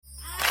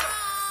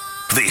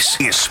This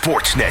is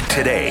Sportsnet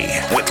Today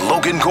with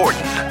Logan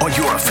Gordon on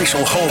your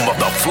official home of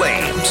the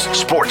Flames.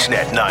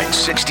 Sportsnet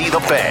 960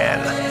 The Fan.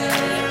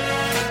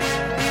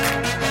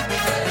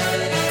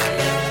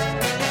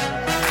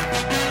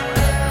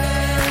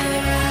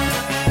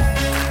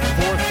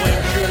 Fourth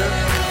Flame shooter,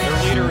 their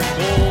leader in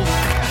goals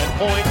and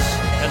points,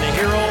 and the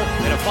hero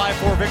in a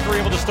 5-4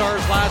 victory over the Stars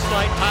last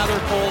night,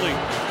 Toffoli.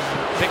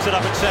 Picks it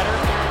up at center,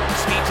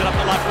 speeds it up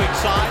the left wing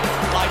side,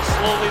 glides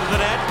slowly to the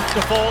net.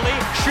 Toffoli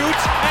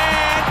shoots, and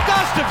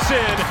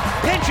Gustafsson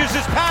pinches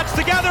his pads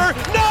together.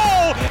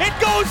 No! It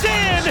goes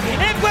in!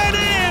 It went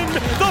in!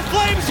 The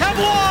Flames have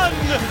won!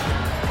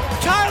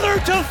 Tyler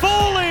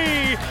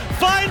Toffoli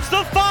finds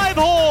the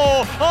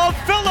 5-hole of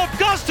Philip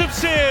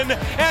Gustafsson,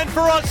 and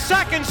for a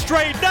second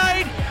straight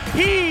night,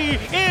 he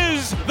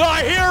is the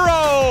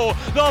hero!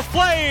 The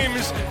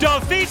Flames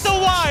defeat the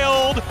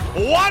Wild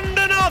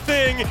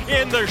 1-0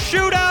 in the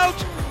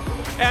shootout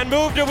and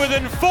move to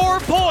within 4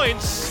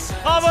 points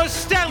of a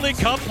Stanley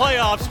Cup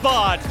playoff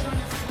spot.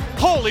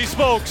 Holy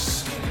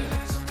smokes!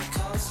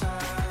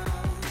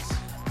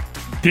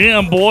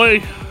 Damn,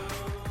 boy.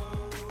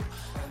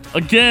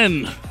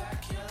 Again,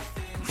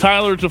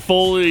 Tyler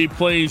Toffoli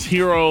plays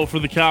hero for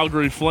the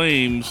Calgary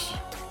Flames.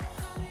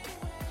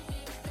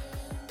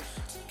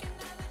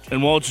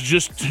 And while it's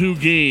just 2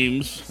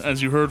 games,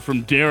 as you heard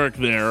from Derek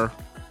there,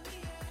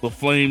 the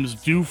Flames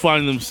do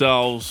find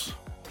themselves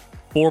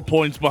 4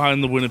 points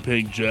behind the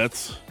Winnipeg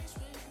Jets.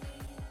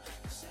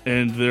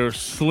 And their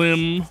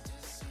slim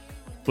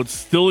but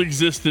still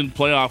existent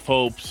playoff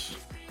hopes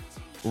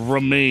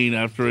remain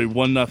after a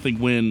 1-0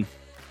 win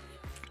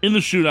in the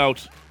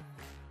shootout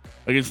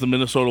against the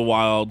Minnesota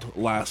Wild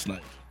last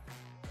night.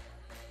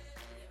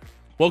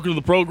 Welcome to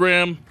the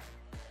program.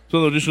 It's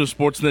another edition of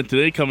Sportsnet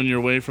Today coming your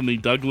way from the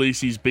Doug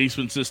Lacey's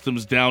Basement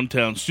Systems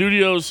downtown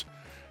studios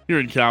here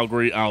in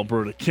Calgary,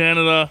 Alberta,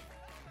 Canada.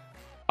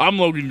 I'm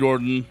Logan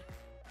Gordon.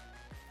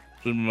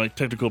 Joined by my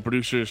technical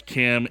producers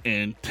Cam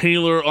and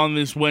Taylor on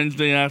this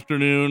Wednesday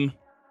afternoon.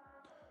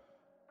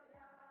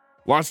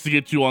 Lots to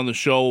get to on the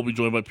show. We'll be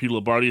joined by Peter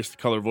Labardius, the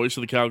color voice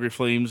of the Calgary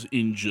Flames,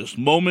 in just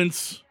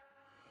moments.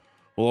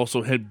 We'll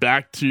also head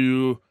back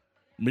to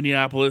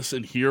Minneapolis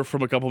and hear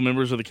from a couple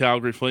members of the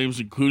Calgary Flames,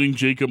 including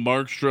Jacob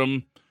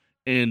Markstrom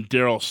and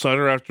Daryl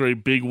Sutter after a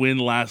big win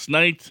last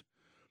night.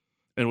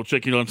 And we'll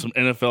check in on some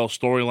NFL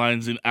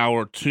storylines in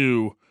hour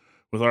 2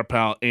 with our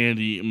pal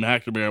Andy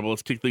McNamara. But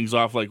let's kick things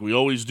off like we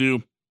always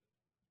do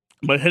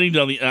by heading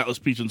down the Atlas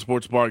Pizza and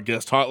Sports Bar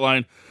guest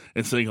hotline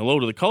and saying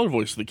hello to the color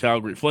voice of the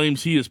Calgary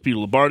Flames. He is Peter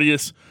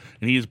Labardius,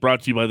 and he is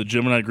brought to you by the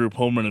Gemini Group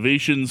Home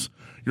Renovations.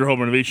 Your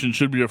home renovation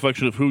should be a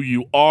reflection of who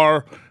you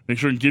are. Make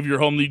sure and give your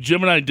home the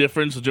Gemini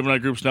difference. The Gemini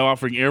Group's now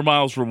offering air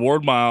miles,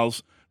 reward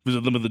miles.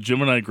 Visit them at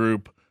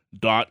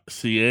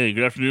thegeminigroup.ca.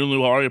 Good afternoon,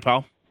 Lou. How are you,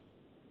 pal?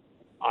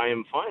 I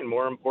am fine.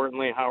 More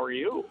importantly, how are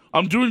you?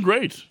 I'm doing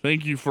great.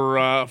 Thank you for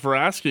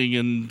asking.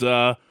 And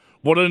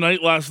what a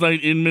night last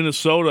night in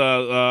Minnesota.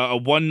 A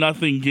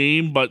 1-0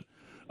 game, but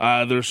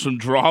there's some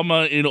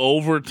drama in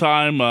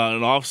overtime.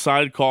 An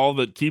offside call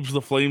that keeps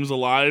the Flames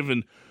alive.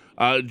 And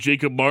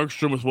Jacob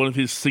Markstrom with one of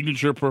his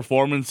signature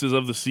performances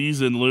of the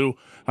season. Lou,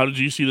 how did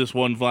you see this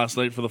one last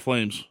night for the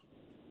Flames?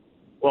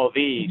 Well,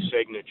 the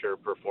signature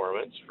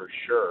performance for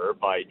sure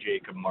by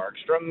Jacob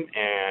Markstrom,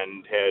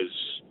 and has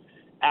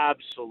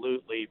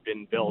absolutely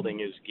been building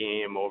his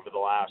game over the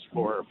last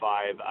 4 or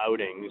 5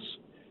 outings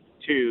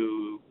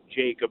to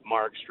Jacob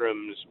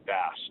Markstrom's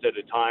best at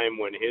a time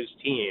when his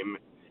team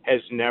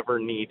has never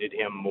needed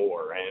him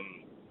more.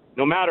 And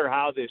no matter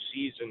how this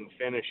season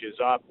finishes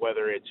up,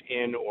 whether it's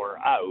in or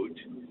out,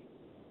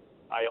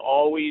 I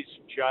always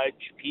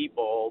judge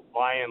people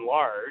by and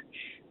large.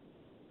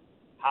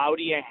 How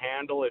do you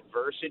handle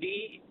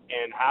adversity,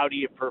 and how do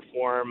you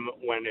perform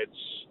when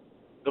it's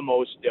the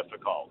most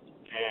difficult?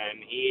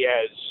 And he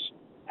has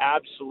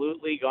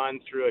absolutely gone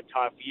through a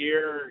tough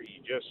year. He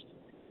just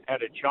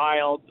had a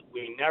child.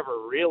 We never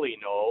really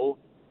know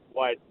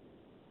what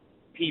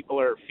people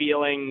are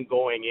feeling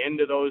going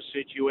into those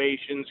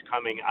situations,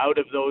 coming out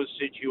of those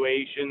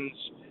situations,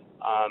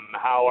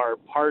 how our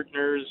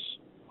partners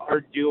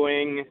are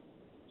doing.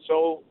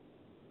 So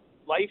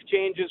life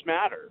changes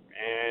matter.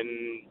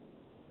 And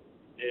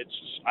it's,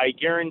 I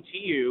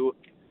guarantee you,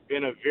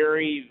 been a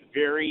very,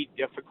 very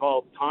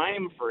difficult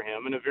time for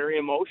him, and a very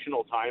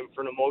emotional time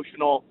for an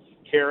emotional,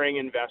 caring,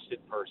 invested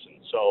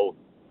person. So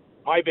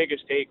my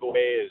biggest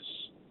takeaway is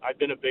I've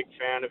been a big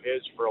fan of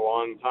his for a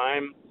long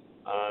time.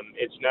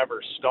 It's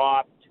never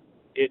stopped.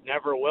 It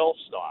never will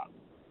stop.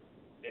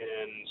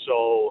 And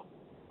so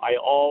I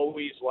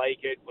always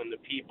like it when the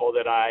people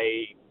that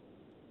I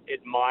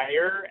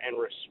admire and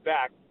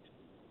respect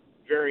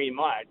very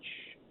much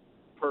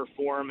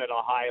perform at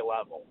a high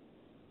level.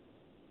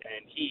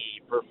 And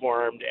he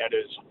performed at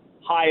as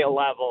high a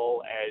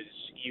level as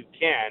you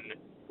can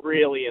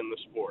really in the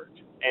sport.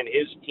 And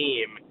his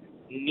team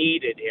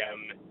needed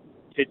him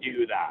to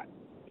do that.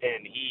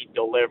 And he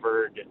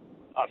delivered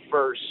a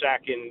first,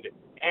 second,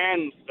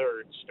 and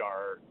third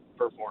star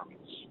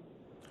performance.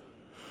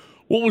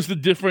 What was the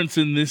difference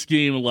in this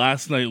game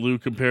last night, Lou,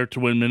 compared to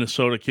when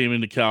Minnesota came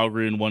into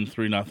Calgary and won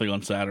 3-0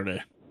 on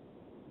Saturday?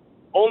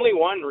 Only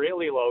one,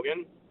 really,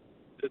 Logan,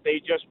 that they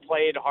just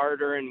played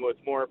harder and with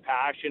more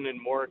passion and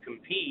more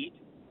compete.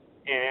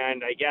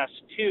 And I guess,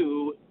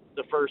 two,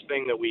 the first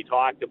thing that we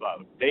talked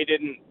about, they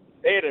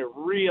had a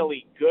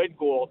really good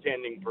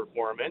goaltending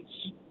performance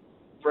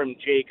from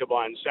Jacob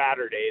on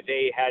Saturday.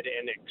 They had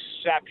an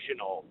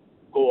exceptional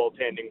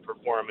goaltending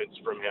performance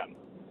from him.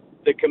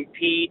 The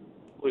compete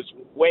was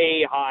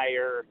way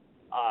higher.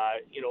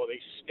 They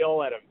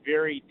still had a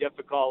very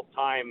difficult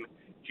time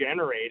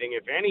generating.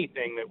 If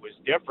anything that was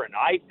different,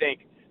 I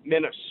think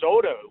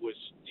Minnesota was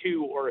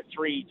 2 or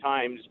 3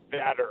 times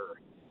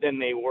better than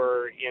they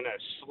were in a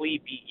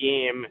sleepy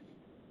game,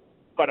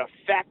 but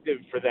effective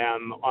for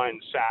them on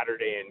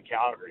Saturday in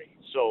Calgary.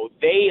 So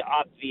they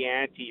upped the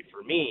ante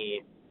for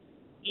me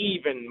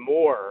even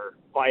more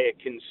by a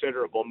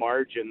considerable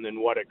margin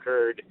than what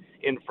occurred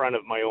in front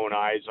of my own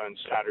eyes on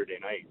Saturday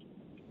night.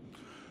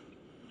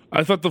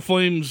 I thought the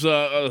Flames,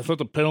 I thought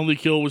the penalty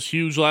kill was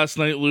huge last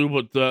night, Lou,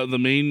 but the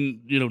main,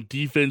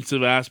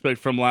 defensive aspect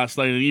from last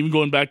night, and even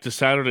going back to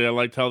Saturday, I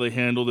liked how they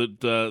handled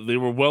it. They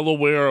were well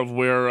aware of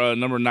where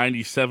number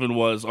 97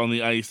 was on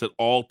the ice at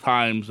all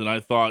times, and I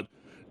thought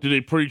did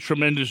a pretty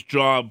tremendous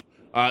job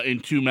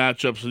in 2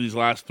 matchups in these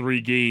last 3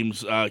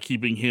 games,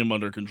 keeping him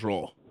under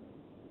control.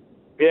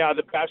 Yeah,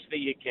 the best that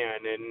you can,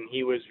 and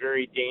he was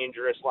very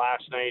dangerous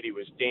last night. He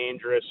was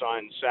dangerous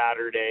on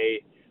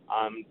Saturday.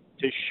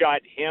 To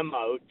shut him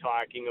out,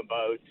 talking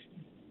about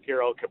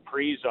Kirill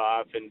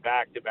Kaprizov in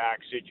back-to-back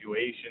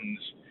situations,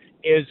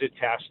 is a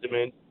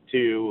testament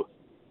to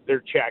their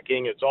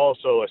checking. It's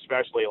also,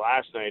 especially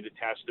last night,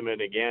 a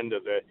testament again to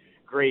the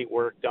great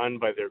work done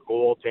by their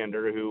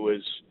goaltender, who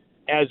was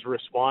as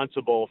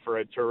responsible for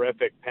a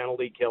terrific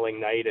penalty-killing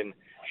night and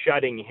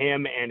shutting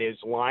him and his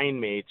line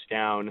mates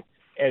down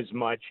as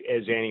much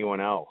as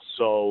anyone else.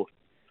 So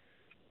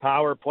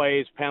power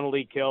plays,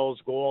 penalty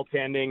kills,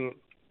 goaltending.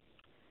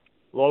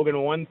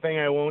 Logan, one thing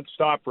I won't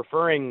stop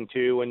referring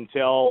to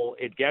until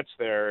it gets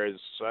there is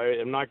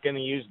I'm not going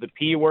to use the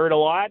P word a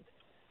lot,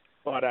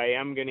 but I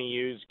am going to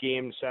use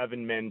Game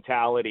 7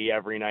 mentality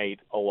every night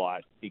a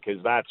lot,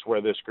 because that's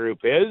where this group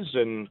is.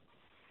 And,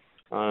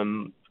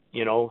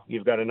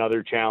 you've got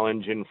another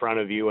challenge in front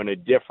of you and a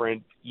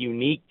different,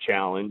 unique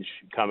challenge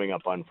coming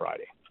up on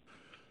Friday.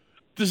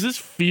 Does this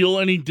feel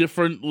any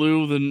different,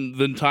 Lou,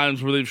 than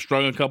times where they've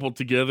strung a couple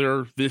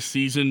together this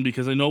season?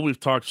 Because I know we've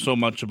talked so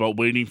much about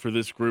waiting for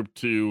this group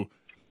to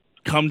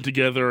come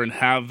together and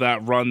have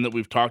that run that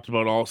we've talked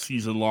about all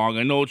season long.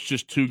 I know it's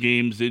just 2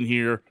 games in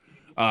here.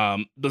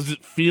 Does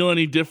it feel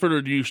any different,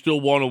 or do you still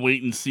want to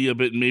wait and see a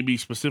bit and maybe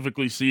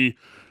specifically see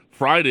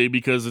Friday,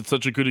 because it's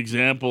such a good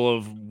example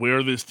of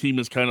where this team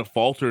has kind of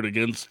faltered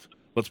against,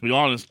 let's be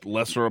honest,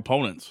 lesser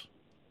opponents?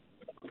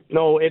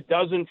 No, it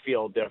doesn't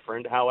feel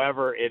different.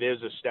 However, it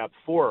is a step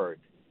forward.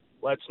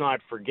 Let's not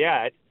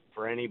forget,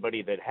 for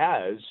anybody that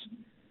has,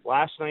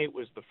 last night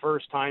was the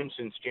first time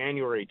since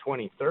January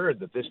 23rd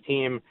that this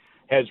team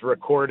has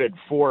recorded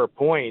 4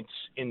 points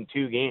in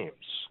 2 games,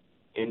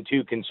 in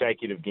 2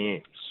 consecutive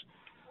games.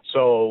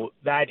 So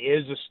that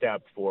is a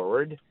step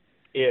forward.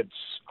 It's,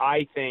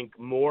 I think,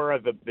 more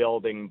of a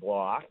building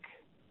block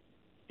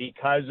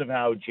because of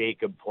how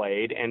Jacob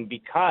played, and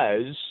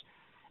because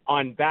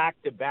on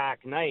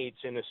back-to-back nights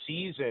in a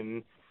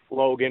season,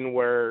 Logan,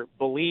 where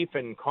belief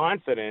and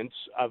confidence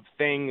of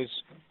things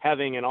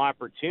having an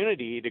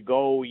opportunity to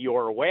go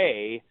your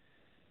way,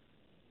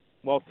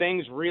 well,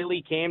 things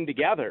really came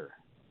together.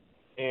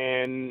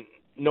 And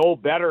no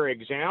better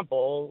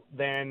example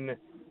than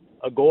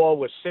a goal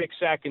with 6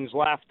 seconds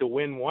left to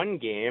win one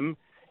game,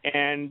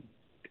 and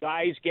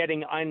guys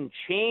getting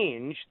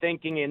unchanged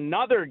thinking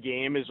another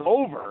game is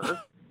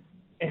over,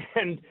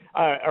 and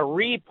a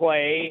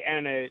replay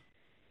and a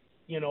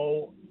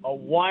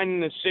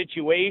one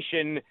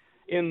situation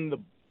in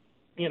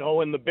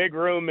the big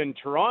room in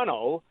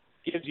Toronto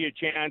gives you a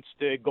chance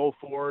to go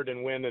forward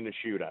and win in a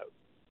shootout.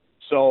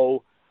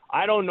 So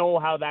I don't know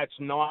how that's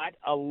not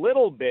a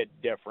little bit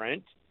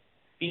different,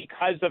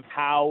 because of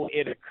how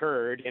it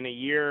occurred in a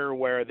year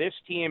where this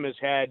team has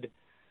had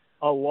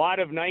a lot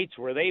of nights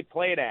where they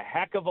played a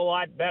heck of a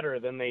lot better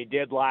than they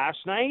did last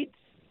night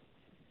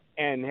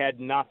and had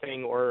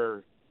nothing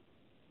or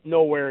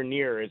nowhere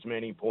near as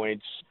many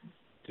points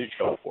to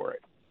show for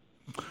it.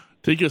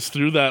 Take us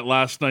through that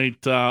last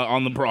night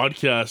on the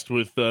broadcast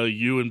with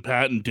you and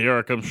Pat and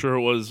Derek. I'm sure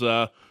it was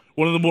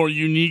one of the more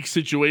unique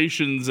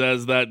situations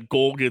as that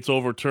goal gets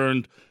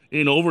overturned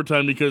in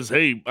overtime, because,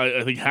 hey,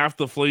 I think half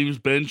the Flames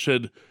bench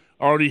had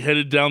already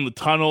headed down the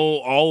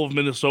tunnel. All of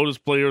Minnesota's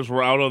players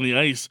were out on the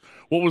ice.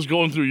 What was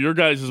going through your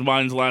guys'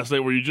 minds last night?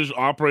 Were you just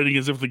operating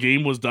as if the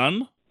game was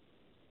done?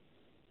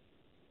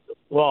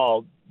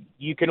 Well,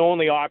 you can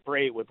only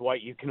operate with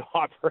what you can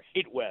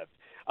operate with.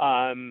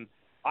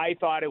 I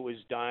thought it was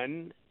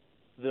done.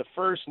 The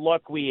first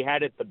look we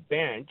had at the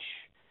bench,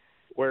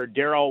 where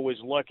Darryl was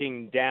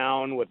looking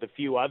down with a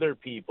few other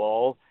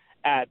people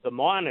at the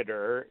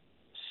monitor,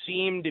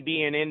 seemed to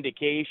be an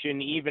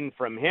indication even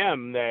from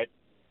him that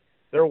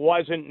there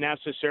wasn't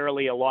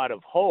necessarily a lot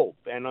of hope.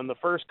 And on the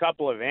first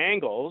couple of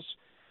angles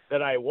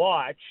that I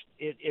watched,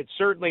 it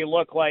certainly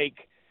looked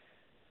like,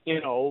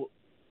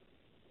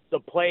 the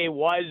play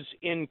was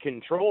in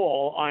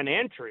control on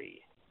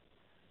entry.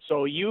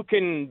 So you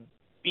can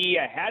be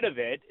ahead of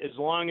it as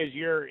long as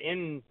you're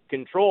in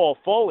control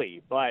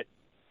fully. But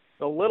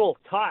the little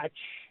touch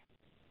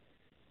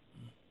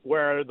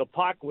where the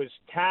puck was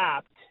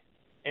tapped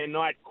and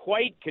not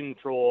quite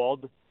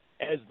controlled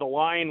as the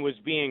line was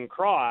being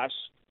crossed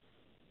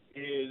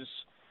is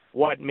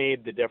what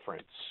made the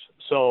difference.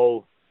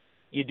 So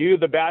you do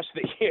the best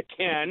that you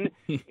can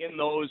in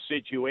those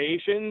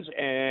situations,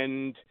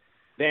 and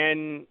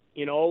then,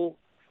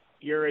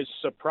 you're as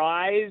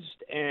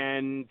surprised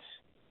and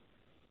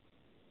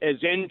as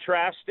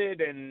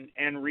interested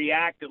and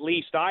react, at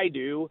least I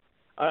do,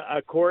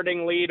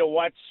 accordingly to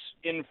what's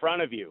in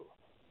front of you.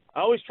 I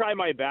always try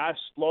my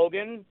best,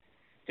 Logan,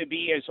 to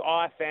be as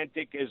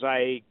authentic as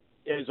I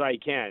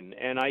can,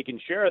 and I can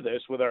share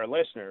this with our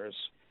listeners.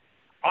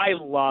 I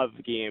love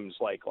games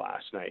like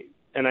last night,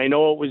 and I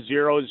know it was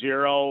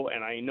 0-0,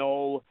 and I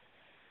know,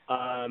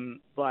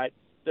 but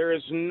there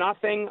is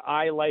nothing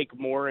I like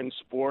more in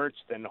sports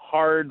than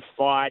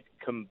hard-fought,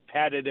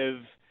 competitive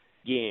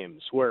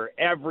games where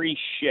every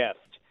shift,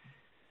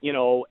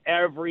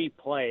 every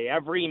play,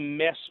 every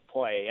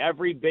misplay,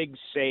 every big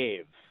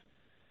save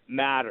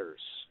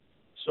matters.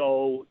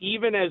 So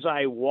even as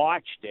I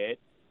watched it,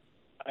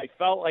 I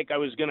felt like I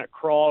was going to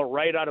crawl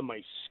right out of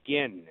my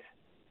skin,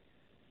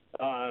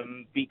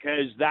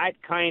 because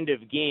that kind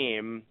of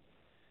game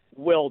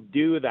will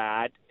do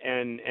that,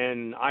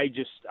 and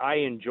I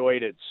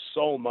enjoyed it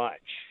so much,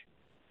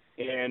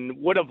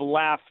 and would have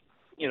left,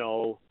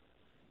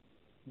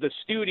 the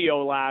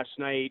studio last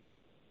night,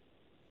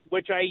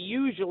 which I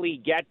usually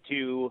get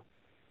to,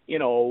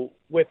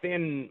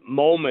 within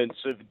moments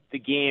of the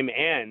game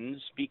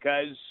ends,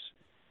 because,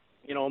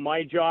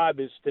 my job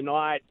is to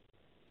not,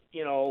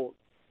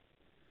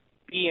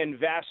 be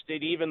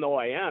invested, even though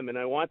I am, and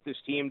I want this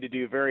team to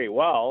do very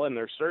well, and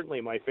they're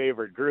certainly my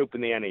favorite group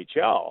in the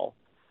NHL,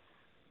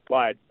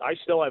 but I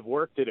still have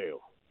work to do,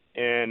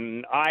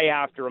 and I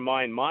have to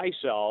remind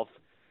myself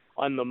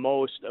on the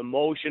most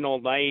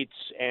emotional nights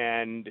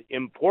and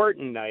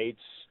important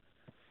nights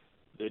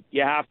that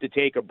you have to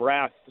take a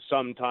breath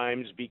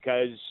sometimes,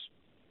 because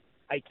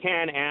I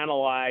can't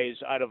analyze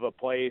out of a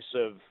place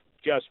of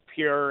just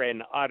pure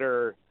and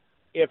utter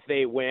if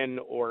they win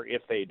or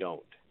if they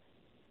don't.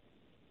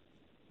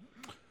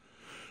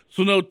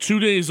 So now 2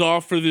 days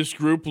off for this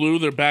group, Lou.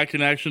 They're back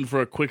in action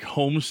for a quick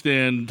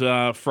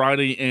homestand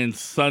Friday and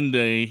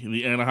Sunday.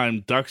 The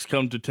Anaheim Ducks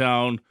come to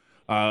town.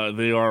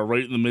 They are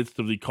right in the midst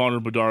of the Connor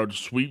Bedard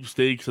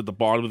sweepstakes at the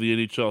bottom of the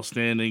NHL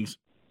standings.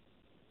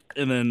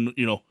 And then,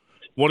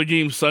 what a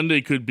game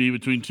Sunday could be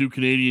between two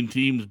Canadian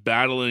teams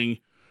battling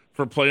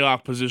for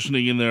playoff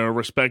positioning in their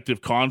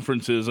respective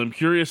conferences. I'm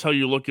curious how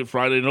you look at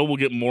Friday. I know we'll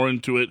get more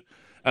into it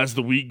as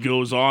the week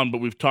goes on, but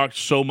we've talked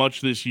so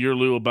much this year,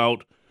 Lou,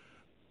 about,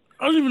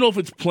 I don't even know if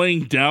it's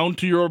playing down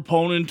to your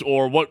opponent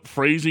or what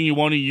phrasing you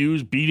want to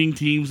use, beating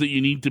teams that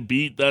you need to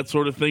beat, that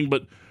sort of thing.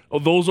 But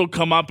those will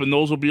come up, and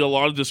those will be a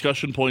lot of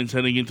discussion points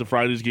heading into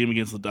Friday's game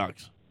against the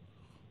Ducks.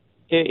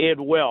 It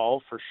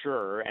will, for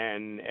sure.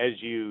 And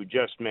as you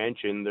just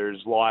mentioned,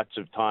 there's lots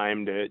of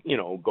time to,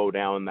 go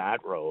down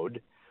that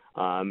road.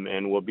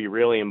 And will be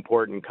really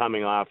important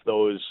coming off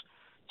those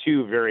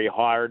two very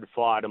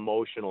hard-fought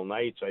emotional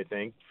nights, I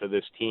think, for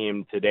this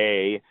team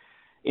today,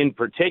 in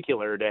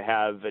particular, to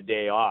have a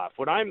day off.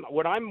 What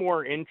I'm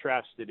more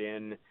interested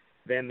in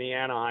than the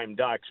Anaheim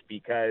Ducks,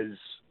 because,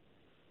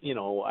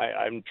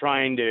 I'm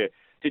trying to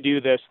do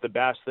this the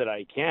best that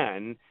I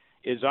can,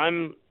 is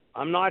I'm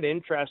not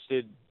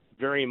interested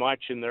very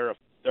much in their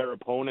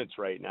opponents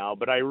right now,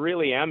 but I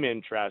really am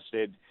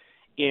interested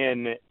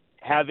in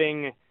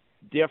having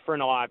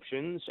different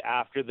options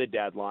after the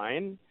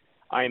deadline.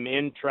 I'm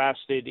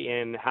interested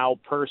in how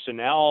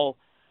personnel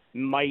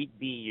might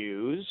be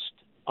used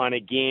on a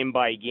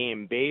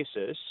game-by-game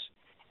basis,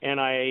 and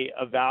I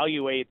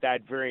evaluate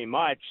that very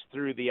much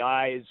through the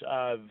eyes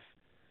of,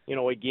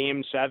 a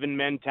Game 7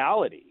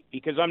 mentality,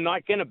 because I'm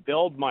not going to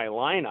build my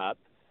lineup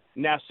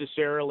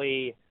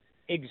necessarily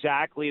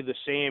exactly the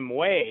same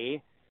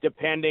way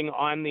depending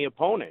on the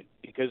opponent,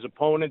 because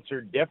opponents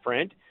are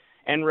different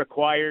and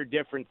require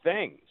different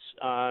things.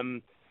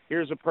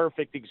 Here's a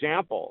perfect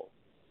example,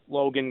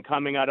 Logan,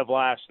 coming out of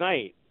last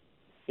night.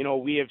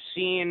 We have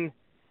seen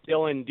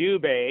Dylan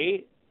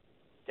Dubé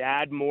to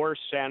add more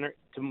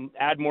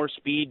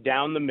speed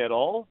down the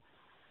middle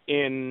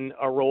in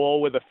a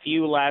role with a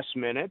few less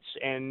minutes,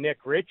 and Nick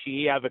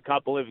Ritchie have a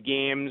couple of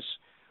games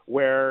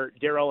where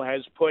Darryl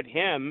has put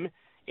him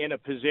in a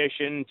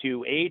position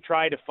to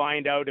try to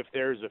find out if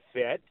there's a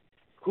fit,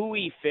 who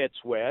he fits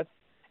with,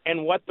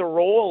 and what the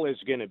role is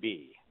going to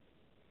be.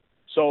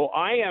 So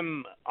I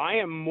am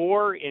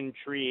more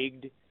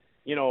intrigued,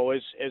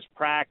 as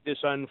practice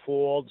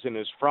unfolds and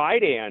as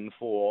Friday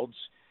unfolds,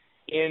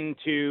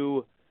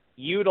 into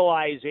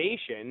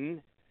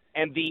utilization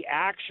and the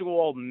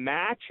actual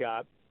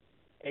matchup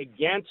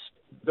against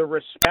the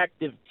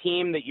respective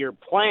team that you're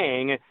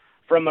playing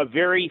from a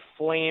very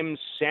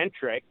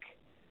Flames-centric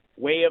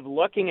way of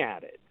looking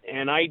at it.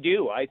 And I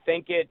do. I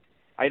think it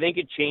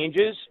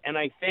changes, and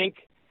I think,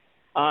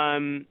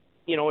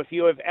 if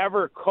you have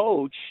ever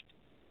coached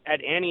at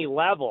any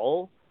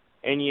level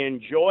and you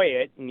enjoy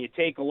it and you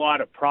take a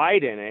lot of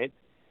pride in it,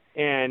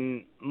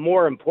 and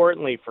more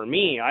importantly for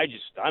me,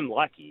 I'm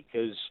lucky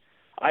because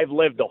I've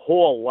lived a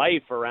whole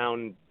life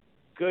around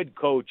good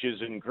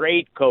coaches and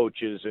great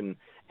coaches and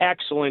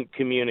excellent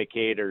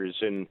communicators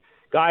and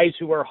guys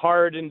who are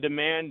hard and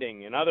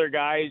demanding and other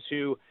guys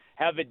who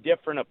have a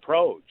different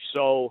approach.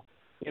 So,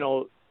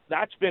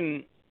 that's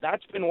been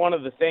one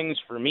of the things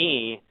for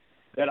me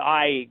that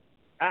I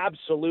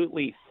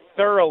absolutely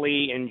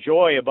thoroughly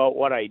enjoy about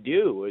what I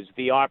do, is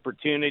the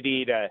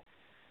opportunity to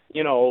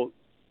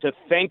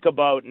think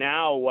about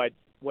now what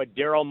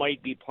Daryl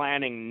might be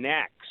planning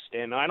next.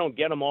 And I don't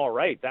get them all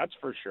right, that's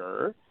for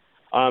sure.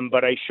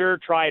 But I sure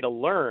try to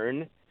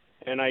learn,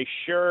 and I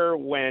sure,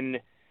 when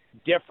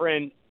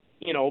different,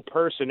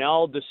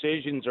 personnel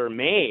decisions are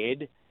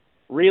made,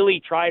 really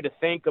try to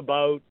think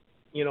about,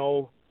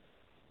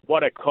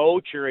 what a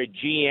coach or a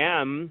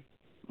GM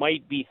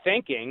might be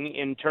thinking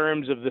in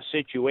terms of the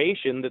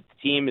situation that the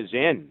team is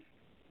in.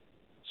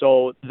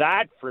 So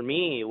that, for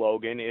me,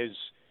 Logan, is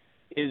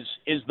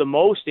the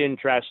most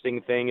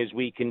interesting thing as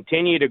we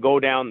continue to go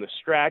down the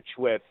stretch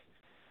with,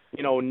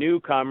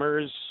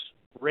 newcomers.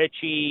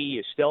 Richie,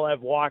 you still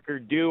have Walker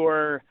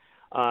Dewar,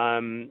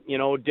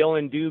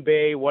 Dylan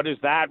Dubé. What does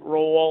that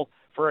role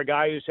for a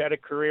guy who's had a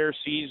career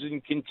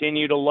season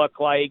continue to look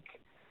like?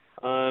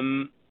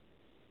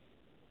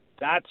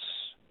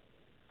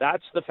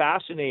 That's the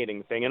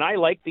fascinating thing, and I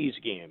like these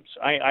games.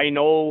 I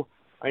know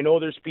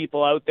there's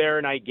people out there,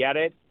 and I get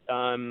it.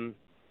 I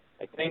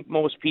think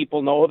most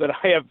people know that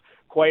I have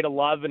quite a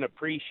love and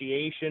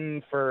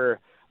appreciation for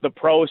the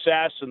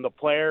process and the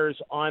players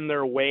on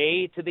their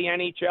way to the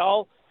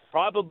NHL.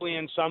 Probably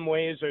in some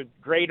ways a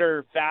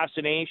greater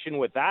fascination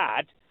with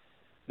that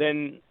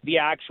than the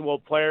actual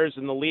players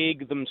in the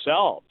league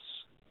themselves.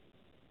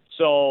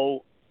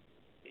 So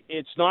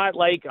it's not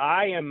like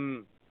I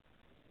am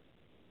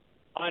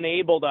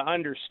unable to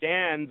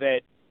understand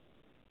that,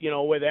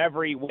 with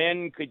every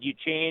win, could you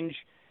change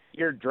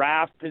your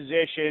draft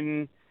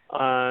position,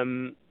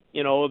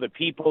 the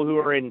people who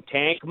are in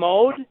tank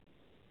mode?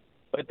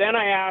 But then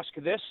I ask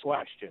this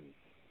question.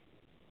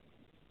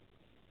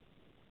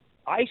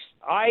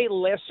 I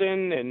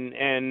listen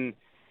and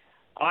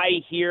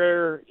I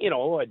hear,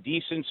 a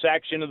decent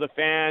section of the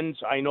fans.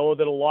 I know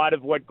that a lot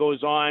of what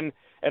goes on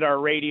at our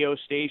radio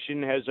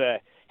station has a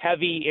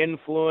heavy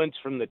influence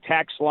from the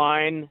text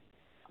line.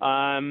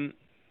 I'm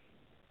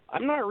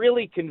not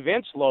really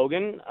convinced,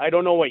 Logan. I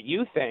don't know what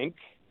you think.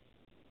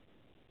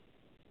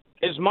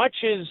 As much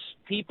as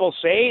people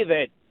say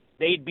that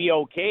they'd be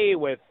okay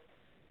with,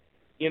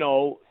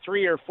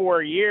 3 or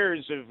 4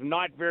 years of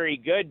not very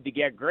good to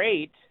get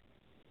great,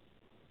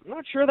 I'm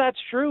not sure that's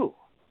true.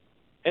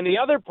 And the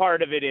other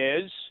part of it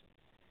is,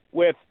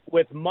 with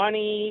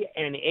money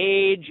and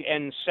age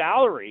and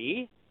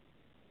salary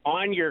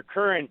on your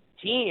current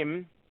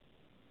team,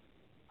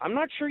 I'm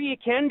not sure you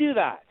can do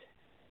that.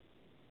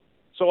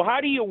 So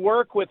how do you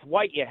work with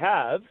what you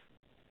have,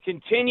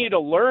 continue to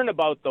learn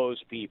about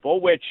those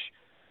people, which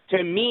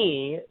to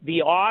me,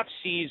 the off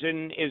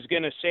season is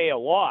going to say a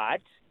lot.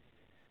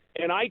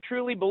 And I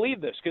truly believe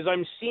this because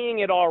I'm seeing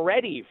it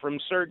already from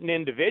certain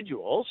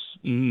individuals.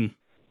 Mm.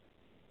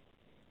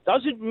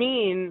 Doesn't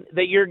mean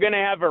that you're going to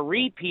have a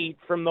repeat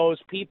from those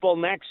people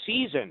next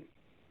season.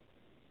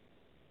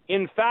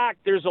 In fact,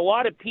 there's a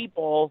lot of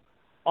people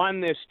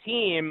on this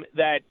team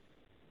that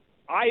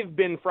I've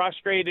been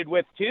frustrated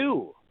with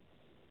too.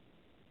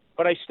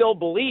 But I still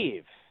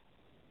believe,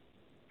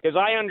 because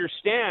I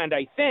understand,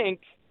 I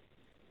think,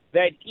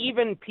 that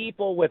even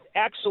people with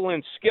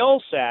excellent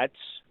skill sets,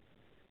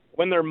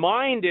 when their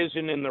mind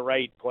isn't in the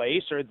right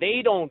place, or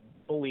they don't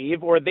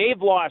believe, or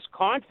they've lost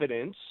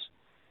confidence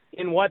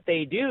in what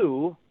they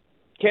do,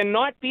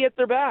 cannot be at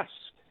their best.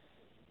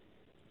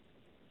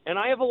 And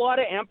I have a lot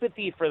of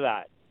empathy for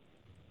that.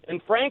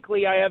 And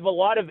frankly, I have a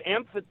lot of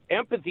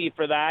empathy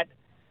for that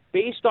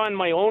based on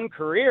my own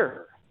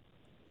career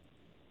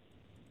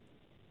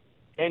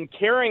and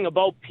caring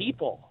about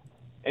people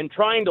and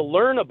trying to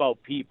learn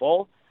about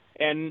people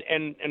and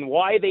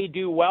why they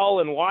do well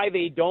and why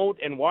they don't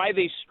and why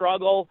they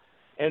struggle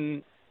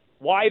and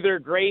why they're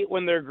great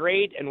when they're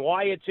great and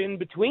why it's in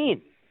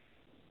between.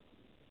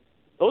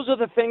 Those are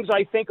the things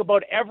I think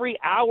about every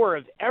hour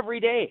of every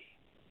day.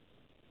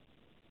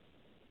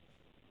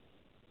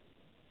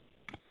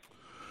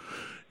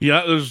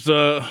 Yeah, there's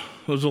a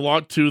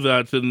lot to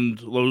that, and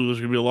there's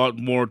going to be a lot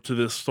more to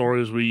this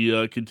story as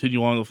we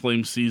continue on the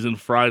Flames season.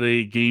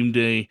 Friday, game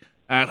day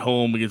at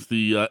home against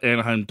the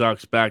Anaheim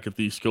Ducks back at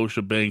the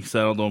Scotiabank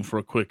Saddledome for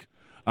a quick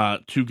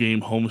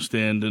 2-game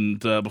homestand.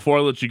 And before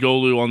I let you go,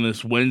 Lou, on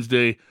this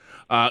Wednesday,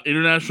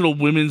 International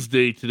Women's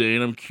Day today,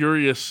 and I'm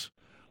curious,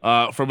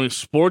 from a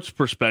sports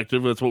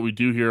perspective, that's what we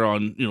do here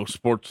on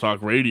Sports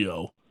Talk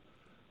Radio.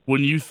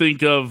 when you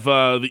think of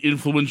the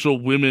influential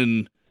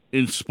women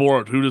in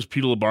sport, who does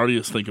Peter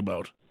Labardius think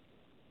about?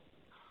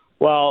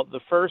 Well, the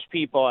first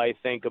people I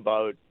think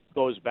about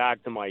goes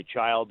back to my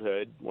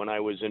childhood when I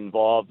was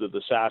involved with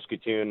the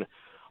Saskatoon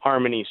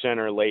Harmony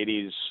Center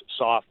ladies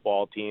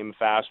softball team,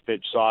 fast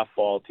pitch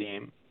softball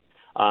team,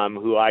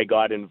 who I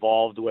got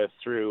involved with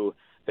through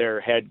their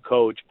head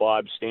coach,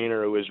 Bob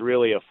Stainer, who was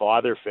really a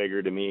father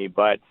figure to me.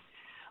 But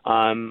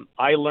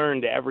I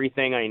learned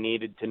everything I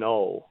needed to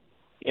know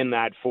in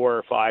that 4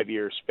 or 5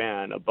 year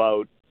span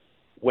about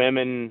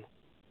women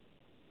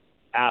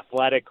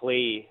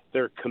athletically,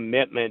 their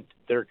commitment,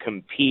 their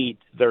compete,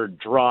 their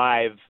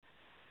drive,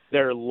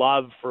 their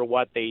love for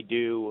what they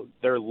do,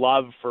 their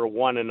love for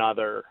one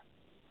another.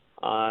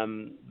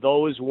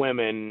 Those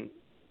women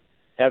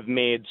have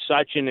made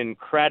such an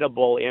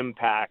incredible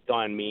impact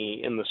on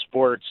me in the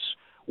sports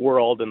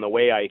world and the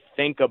way I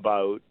think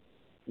about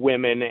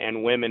women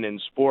and women in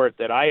sport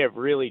that I have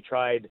really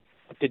tried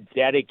to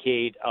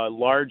dedicate a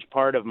large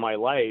part of my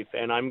life,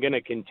 and I'm going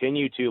to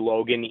continue to,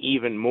 Logan,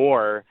 even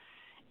more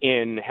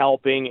in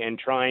helping and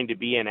trying to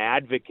be an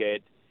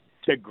advocate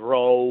to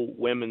grow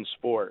women's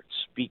sports,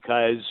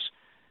 because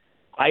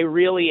I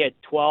really,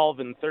 at 12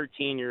 and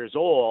 13 years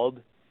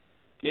old,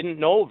 didn't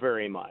know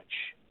very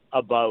much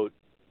about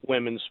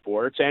women's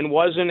sports and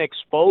wasn't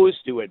exposed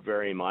to it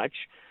very much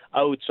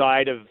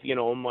outside of,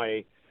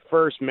 my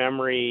first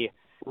memory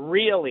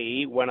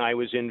really when I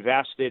was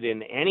invested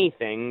in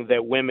anything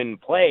that women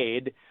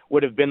played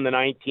would have been the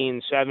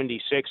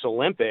 1976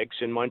 Olympics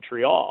in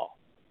Montreal.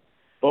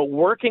 But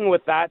working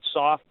with that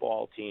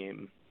softball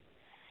team,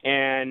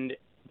 and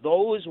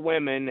those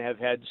women have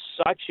had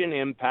such an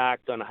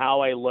impact on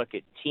how I look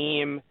at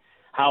team,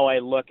 how I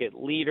look at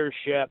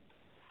leadership,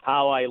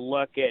 how I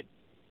look at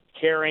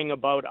caring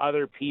about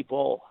other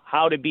people,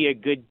 how to be a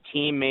good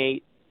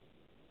teammate.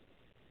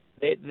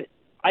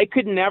 I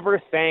could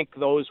never thank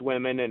those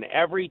women, and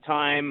every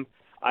time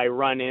I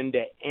run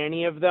into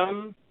any of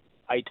them,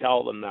 I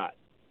tell them that.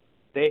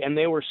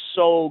 They were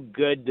so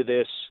good to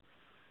this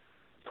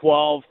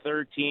 12,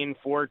 13,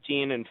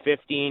 14, and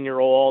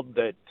 15-year-old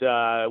that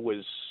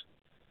was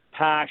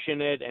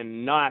passionate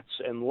and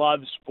nuts and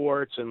loved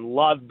sports and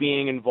loved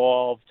being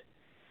involved.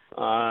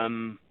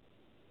 Today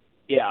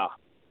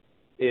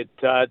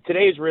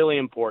is really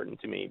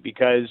important to me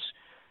because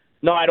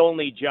not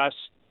only just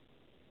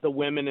the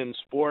women in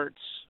sports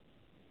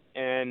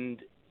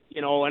and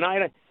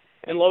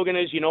Logan,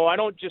 as I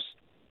don't just,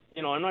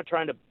 I'm not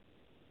trying to,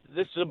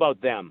 this is about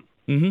them.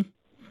 Mm-hmm.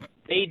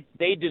 They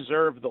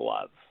deserve the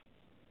love.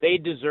 They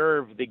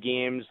deserve the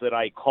games that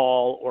I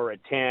call or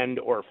attend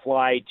or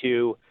fly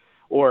to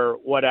or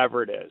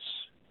whatever it is.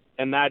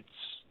 And that's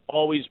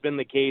always been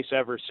the case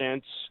ever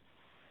since,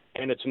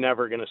 and it's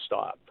never going to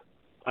stop.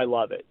 I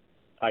love it.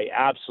 I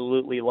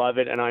absolutely love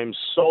it, and I'm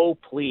so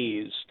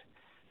pleased,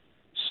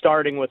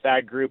 starting with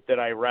that group that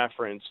I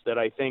referenced, that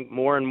I think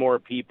more and more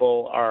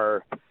people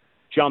are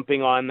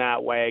jumping on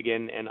that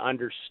wagon and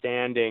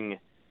understanding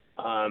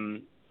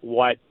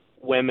what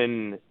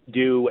women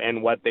do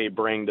and what they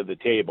bring to the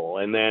table.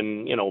 And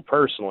then,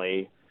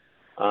 personally,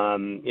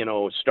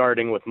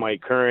 starting with my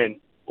current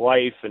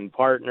wife and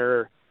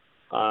partner,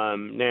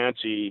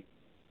 Nancy,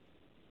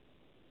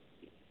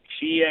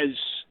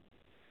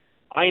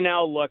 I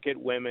now look at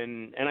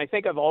women, and I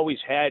think I've always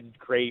had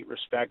great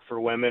respect for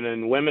women,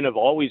 and women have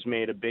always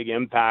made a big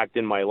impact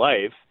in my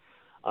life.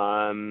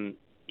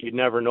 You'd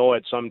never know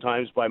it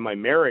sometimes by my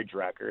marriage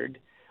record,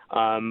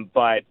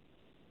 but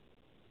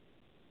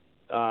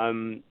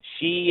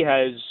she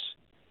has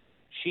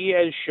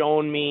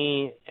shown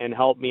me and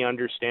helped me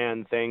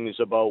understand things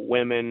about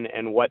women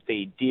and what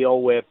they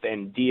deal with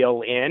and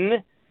deal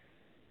in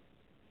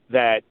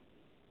that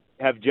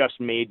have just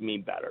made me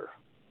better.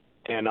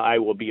 And I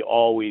will be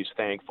always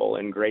thankful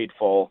and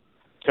grateful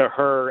to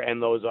her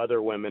and those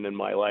other women in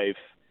my life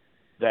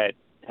that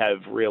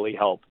have really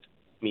helped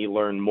me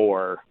learn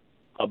more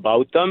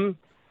about them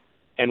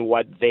and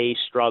what they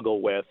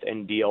struggle with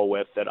and deal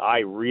with that I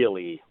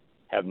really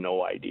have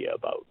no idea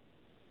about.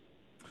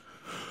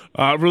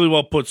 Really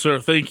well put, sir.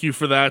 Thank you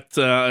for that,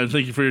 and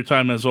thank you for your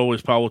time as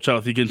always, pal. We'll chat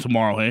with you again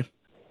tomorrow, hey?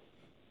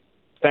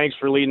 Thanks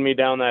for leading me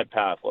down that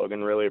path,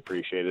 Logan. Really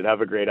appreciate it.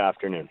 Have a great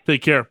afternoon.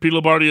 Take care. Peter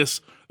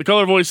Labardius, the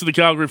color voice of the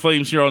Calgary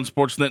Flames here on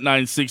Sportsnet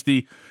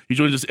 960. He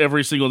joins us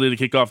every single day to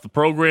kick off the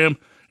program,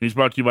 and he's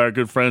brought to you by our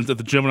good friends at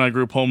the Gemini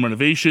Group Home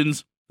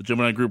Renovations. The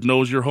Gemini Group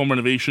knows your home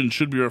renovation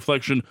should be a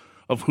reflection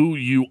of who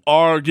you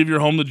are. Give your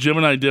home the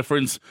Gemini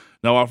difference.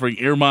 Now offering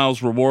air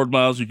miles, reward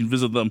miles. You can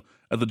visit them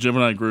at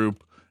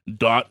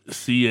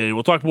theGeminiGroup.ca.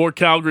 We'll talk more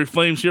Calgary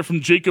Flames here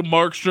from Jacob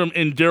Markstrom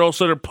and Daryl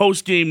Sutter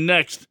post-game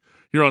next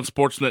here on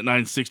Sportsnet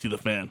 960 The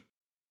Fan.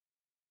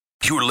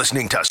 You're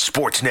listening to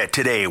Sportsnet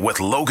Today with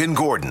Logan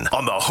Gordon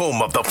on the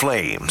home of the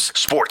Flames.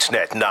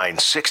 Sportsnet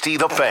 960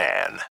 The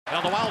Fan.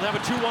 Now the Wild have a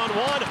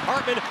 2-on-1.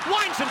 Hartman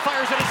winds and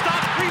fires and it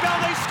stops.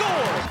 Rebound, they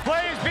score.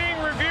 Play is being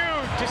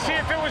reviewed to see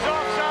if it was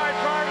offside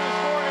prior to the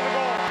scoring of the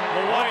goal.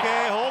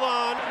 Okay, hold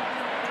on.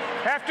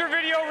 After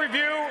video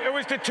review, it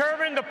was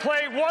determined the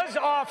play was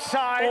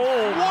offside.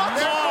 Oh, what?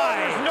 Therefore,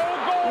 there's no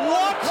goal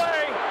What?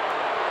 Play.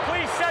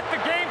 Please set the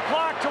game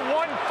clock to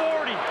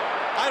 1:40.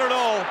 I don't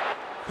know.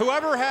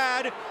 Whoever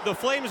had the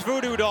Flames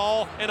voodoo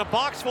doll and a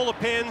box full of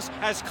pins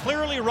has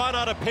clearly run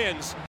out of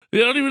pins.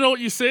 Yeah, I don't even know what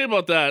you say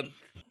about that.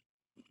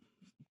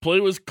 Play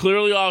was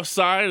clearly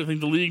offside. I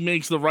think the league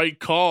makes the right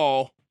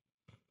call.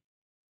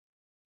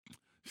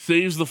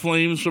 Saves the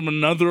Flames from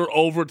another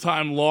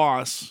overtime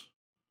loss.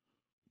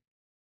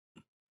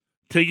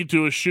 Take it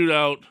to a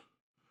shootout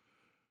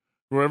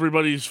where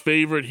everybody's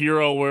favorite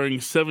hero wearing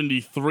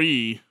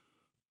 73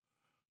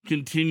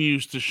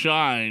 continues to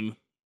shine.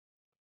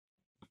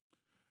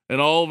 And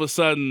all of a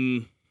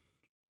sudden,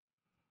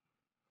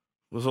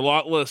 there's a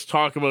lot less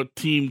talk about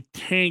Team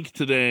Tank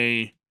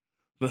today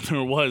than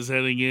there was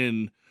heading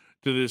in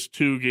to this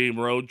 2-game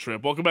road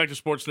trip. Welcome back to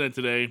Sportsnet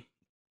today.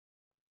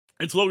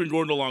 It's Logan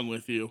Gordon along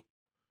with you.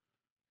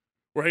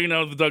 We're hanging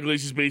out at the Doug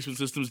Lacey's Basement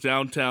Systems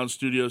downtown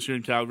studios here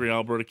in Calgary,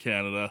 Alberta,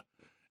 Canada.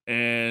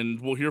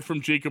 And we'll hear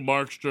from Jacob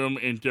Markstrom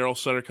and Daryl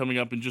Sutter coming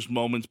up in just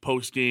moments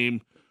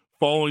post-game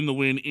following the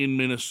win in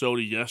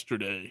Minnesota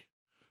yesterday.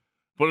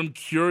 But I'm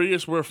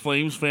curious where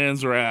Flames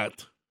fans are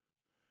at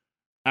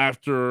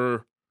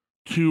after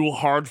 2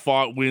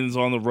 hard-fought wins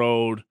on the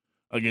road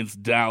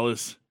against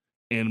Dallas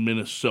and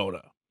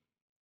Minnesota.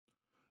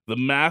 The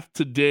math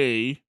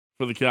today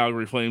for the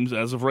Calgary Flames,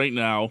 as of right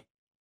now,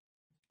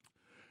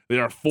 they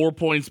are 4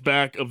 points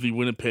back of the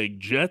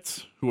Winnipeg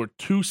Jets, who are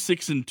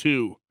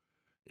 2-6-2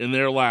 in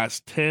their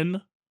last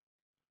 10.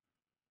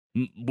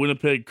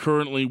 Winnipeg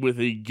currently with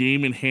a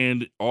game in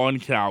hand on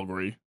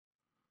Calgary.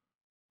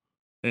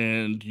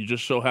 And you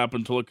just so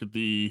happen to look at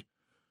the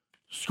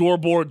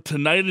scoreboard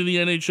tonight in the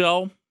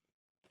NHL.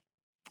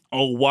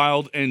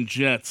 Wild and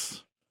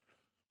Jets.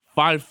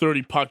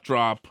 5:30 puck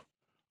drop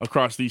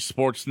across the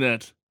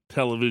Sportsnet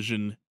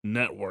television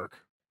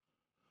network.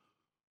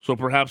 So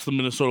perhaps the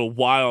Minnesota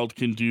Wild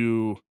can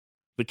do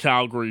the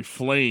Calgary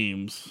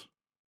Flames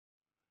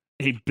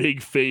a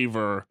big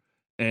favor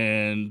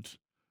and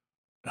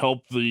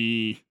help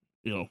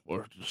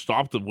or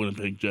stop the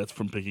Winnipeg Jets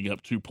from picking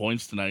up 2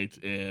 points tonight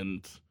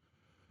and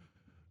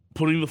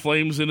putting the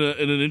Flames in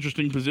an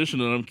interesting position.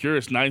 And I'm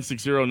curious,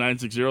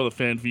 960-960, the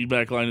fan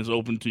feedback line is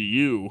open to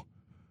you.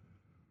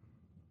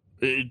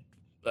 And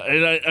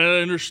I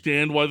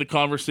understand why the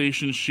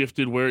conversation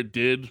shifted where it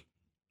did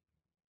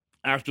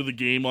after the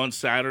game on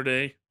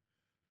Saturday.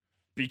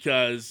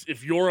 Because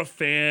if you're a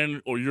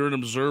fan or you're an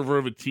observer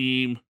of a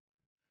team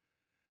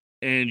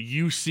and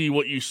you see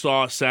what you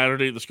saw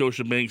Saturday at the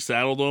Scotiabank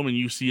Saddledome and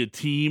you see a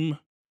team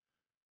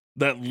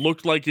that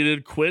looked like it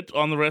had quit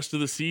on the rest of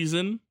the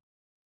season,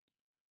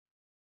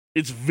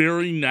 it's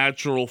very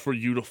natural for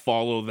you to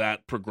follow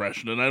that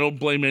progression. And I don't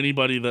blame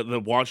anybody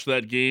that watched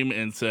that game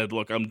and said,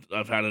 look,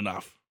 I've had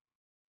enough.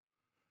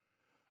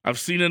 I've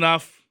seen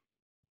enough.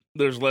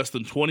 There's less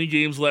than 20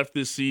 games left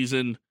this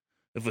season.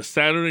 If a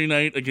Saturday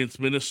night against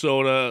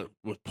Minnesota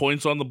with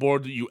points on the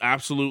board that you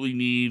absolutely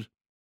need,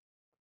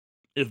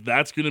 if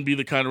that's going to be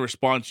the kind of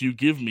response you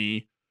give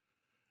me,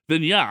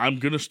 then yeah, I'm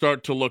going to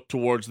start to look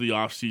towards the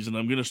offseason.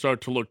 I'm going to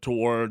start to look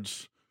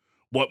towards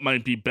what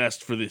might be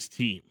best for this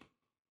team.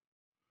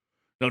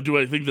 Now, do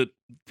I think that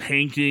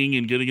tanking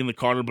and getting in the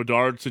Connor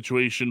Bedard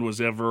situation was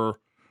ever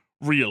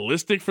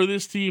realistic for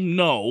this team?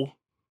 No.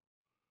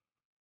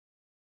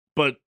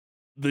 But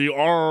they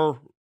are,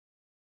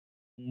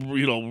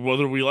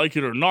 whether we like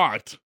it or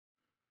not,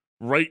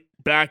 right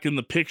back in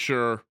the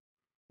picture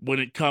when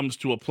it comes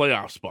to a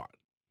playoff spot.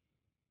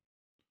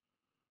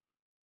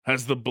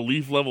 Has the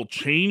belief level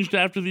changed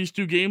after these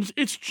 2 games?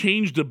 It's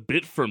changed a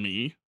bit for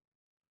me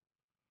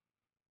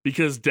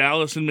because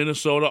Dallas and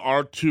Minnesota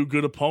are 2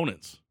 good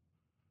opponents.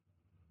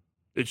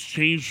 It's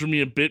changed for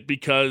me a bit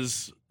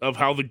because of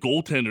how the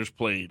goaltenders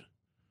played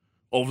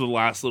over the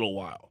last little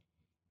while.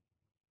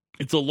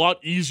 It's a lot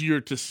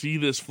easier to see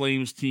this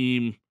Flames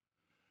team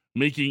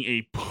making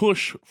a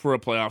push for a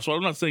playoff. So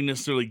I'm not saying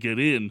necessarily get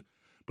in,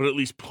 but at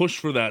least push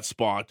for that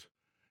spot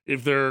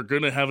if they're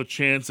going to have a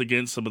chance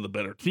against some of the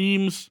better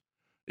teams.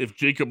 If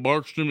Jacob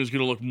Markstrom is going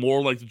to look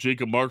more like the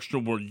Jacob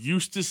Markstrom we're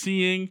used to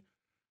seeing,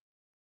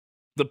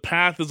 the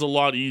path is a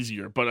lot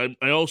easier. But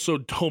I also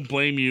don't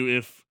blame you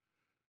if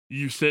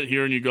you sit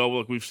here and you go,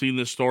 look, we've seen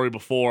this story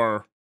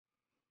before.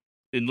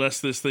 Unless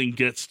this thing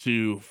gets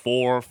to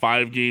 4 or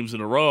 5 games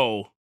in a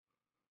row,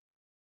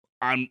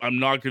 I'm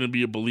not going to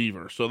be a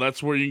believer. So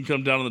that's where you can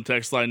come down on the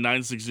text line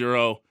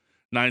 960-960,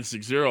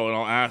 and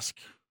I'll ask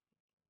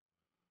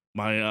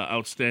my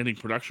outstanding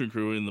production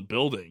crew in the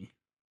building.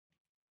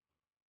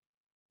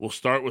 We'll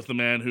start with the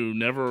man who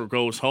never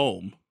goes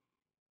home,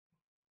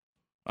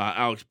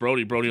 Alex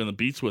Brody. Brody on the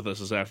beats with us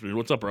this afternoon.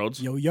 What's up,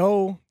 Rhodes?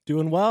 Yo,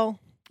 doing well.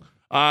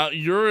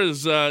 You're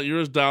as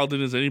dialed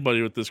in as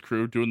anybody with this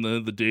crew doing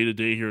the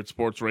day-to-day here at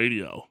Sports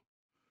Radio.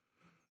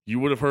 You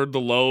would have heard the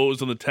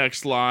lows on the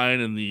text line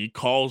and the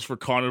calls for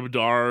Connor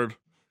Bedard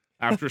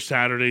after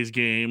Saturday's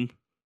game.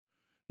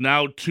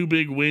 Now 2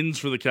 big wins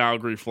for the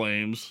Calgary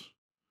Flames.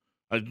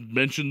 I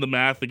mentioned the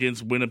math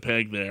against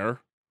Winnipeg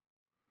there.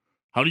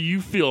 How do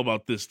you feel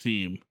about this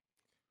team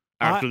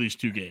after these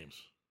 2 games?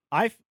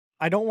 I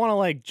I don't want to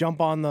like jump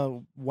on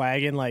the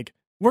wagon like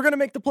we're going to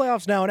make the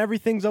playoffs now and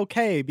everything's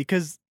okay,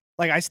 because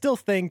like I still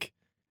think,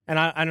 and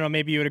I don't know,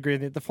 maybe you would agree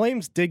that the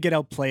Flames did get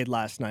outplayed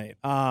last night.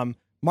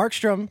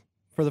 Markstrom,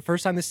 for the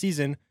first time this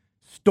season,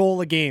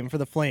 stole a game for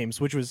the Flames,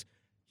 which was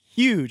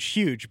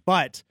huge,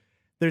 but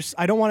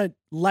I don't want to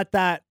let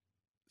that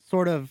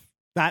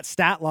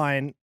stat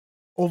line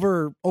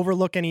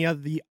overlook any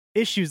of the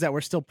issues that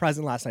were still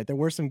present last night. There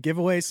were some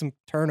giveaways, some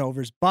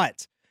turnovers,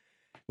 but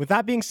with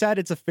that being said,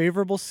 it's a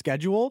favorable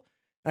schedule.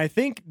 And I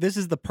think this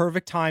is the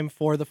perfect time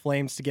for the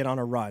Flames to get on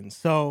a run.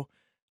 So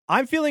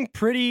I'm feeling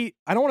pretty,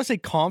 I don't want to say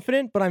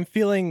confident, but I'm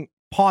feeling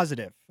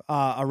positive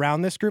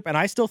around this group. And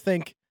I still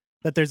think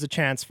that there's a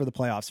chance for the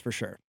playoffs for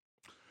sure.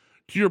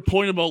 To your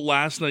point about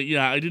last night,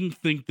 yeah, I didn't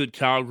think that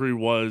Calgary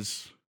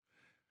was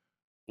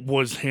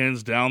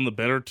hands down the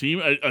better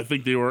team. I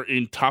think they were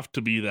in tough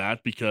to be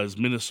that because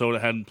Minnesota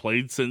hadn't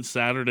played since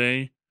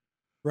Saturday.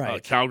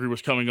 Right. Calgary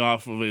was coming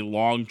off of a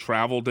long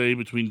travel day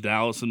between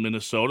Dallas and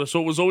Minnesota.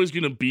 So it was always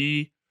going to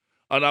be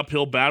an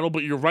uphill battle,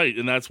 but you're right.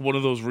 And that's one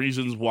of those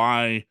reasons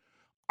why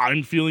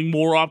I'm feeling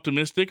more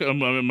optimistic.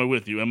 Am I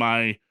with you? Am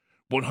I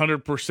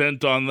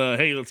 100% on the,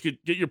 hey, let's get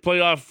your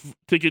playoff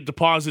ticket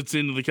deposits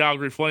into the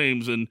Calgary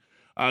Flames and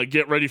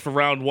get ready for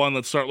round one.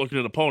 Let's start looking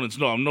at opponents.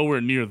 No, I'm nowhere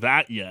near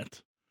that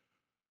yet.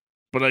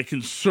 But I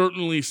can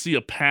certainly see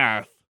a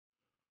path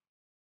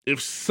if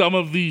some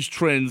of these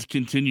trends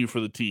continue for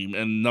the team.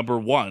 And number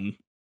one,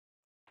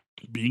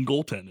 being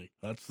goaltending.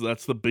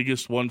 That's the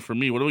biggest one for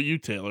me. What about you,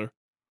 Taylor?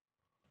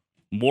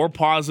 More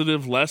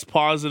positive, less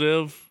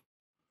positive?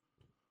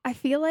 I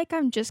feel like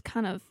I'm just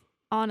kind of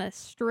on a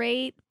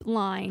straight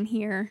line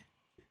here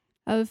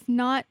of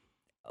not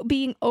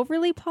being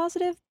overly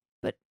positive,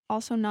 but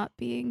also not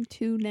being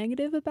too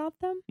negative about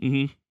them.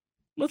 Mm-hmm.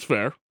 That's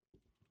fair.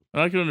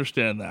 I can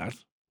understand that.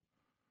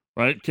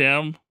 Right,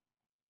 Cam?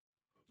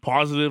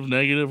 Positive,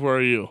 negative, where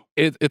are you?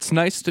 It's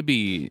nice to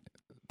be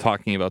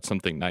talking about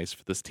something nice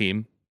for this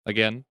team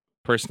again.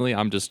 Personally,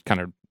 I'm just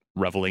kind of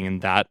reveling in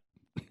that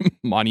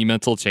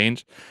monumental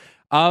change.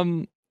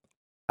 I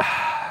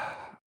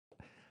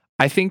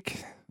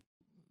think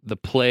the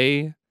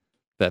play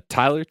that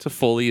Tyler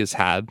Toffoli has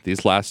had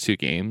these last two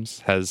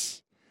games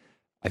has,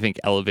 I think,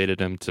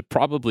 elevated him to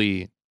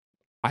probably,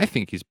 I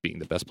think he's being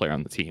the best player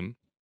on the team.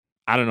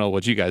 I don't know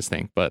what you guys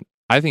think, but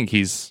I think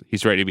he's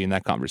ready to be in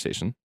that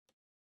conversation.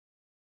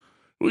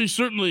 Well, he's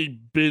certainly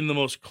been the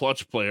most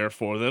clutch player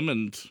for them,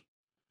 and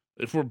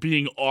if we're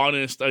being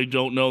honest, I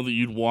don't know that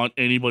you'd want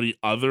anybody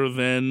other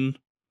than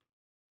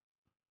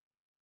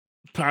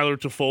Tyler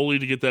Toffoli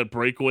to get that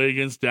breakaway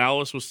against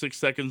Dallas with 6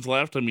 seconds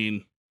left. I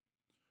mean,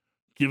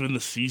 given the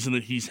season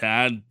that he's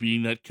had,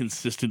 being that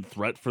consistent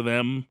threat for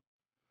them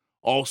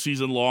all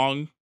season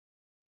long,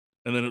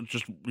 and then it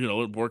just,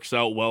 it works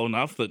out well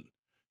enough that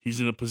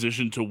he's in a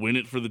position to win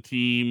it for the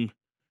team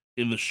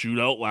in the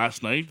shootout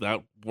last night.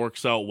 That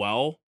works out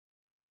well.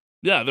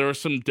 Yeah, there are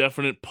some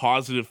definite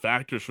positive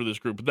factors for this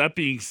group. But that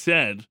being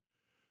said,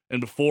 and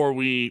before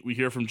we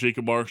hear from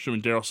Jacob Markstrom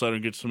and Daryl Sutter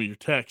and get some of your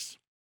texts,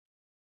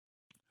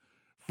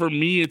 for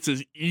me, it's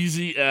as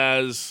easy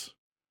as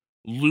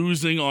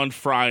losing on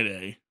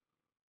Friday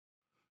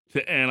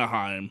to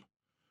Anaheim,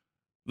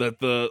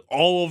 that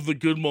all of the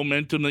good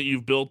momentum that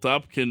you've built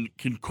up can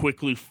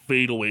quickly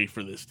fade away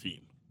for this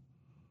team.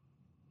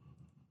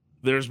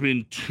 There's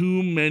been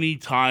too many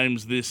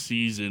times this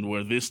season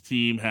where this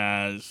team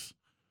has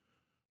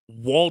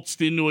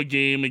waltzed into a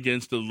game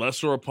against a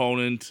lesser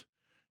opponent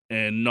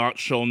and not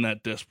shown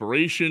that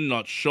desperation,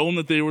 not shown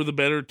that they were the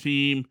better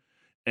team,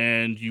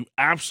 and you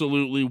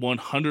absolutely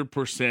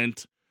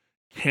 100%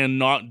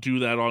 cannot do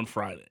that on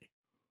Friday.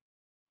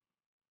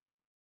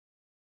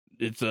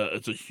 It's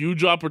a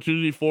huge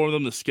opportunity for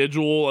them. The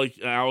schedule, like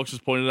Alex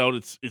has pointed out,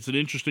 it's an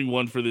interesting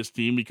one for this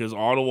team because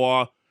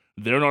Ottawa,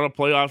 they're not a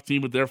playoff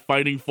team, but they're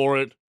fighting for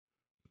it.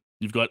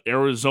 You've got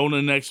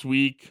Arizona next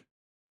week.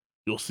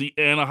 You'll see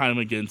Anaheim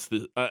again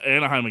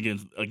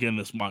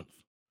this month.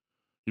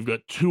 You've got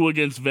 2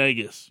 against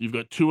Vegas. You've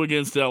got 2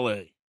 against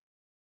LA.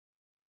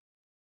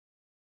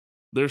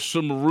 There's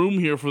some room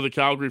here for the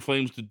Calgary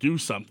Flames to do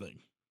something.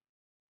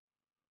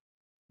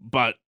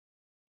 But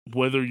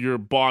whether you're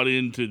bought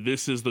into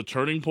this is the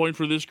turning point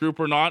for this group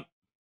or not,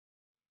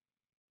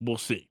 we'll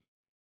see.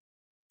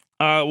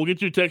 We'll get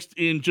to your text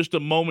in just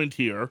a moment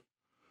here.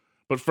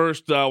 But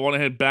first, I want to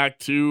head back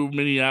to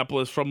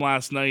Minneapolis from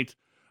last night.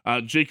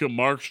 Jacob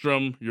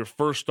Markstrom, your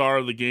first star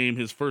of the game,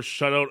 his first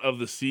shutout of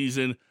the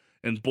season,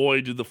 and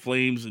boy, did the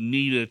Flames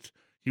need it.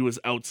 He was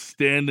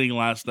outstanding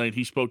last night.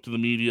 He spoke to the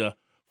media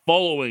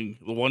following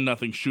the 1-0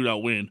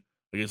 shootout win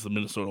against the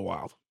Minnesota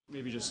Wild.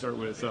 Maybe just start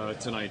with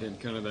tonight and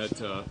kind of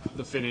that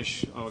the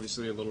finish.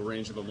 Obviously, a little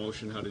range of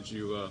emotion. How did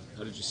you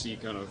see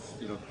kind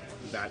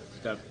of that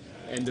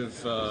end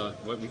of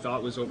what we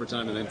thought was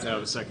overtime, and then to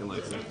have a second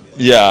like that?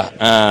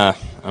 Yeah,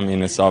 I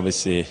mean, it's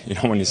obviously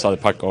when you saw the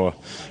puck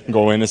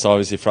go in, it's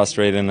obviously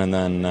frustrating, and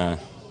then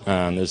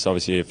there's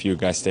obviously a few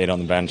guys stayed on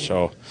the bench,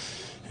 so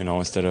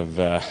instead of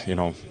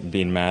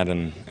being mad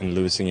and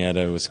losing it,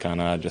 it was kind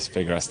of just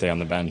figure I stay on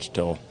the bench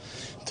till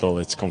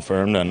it's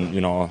confirmed. And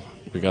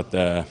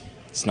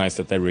it's nice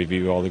that they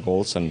review all the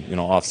goals and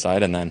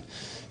offside, and then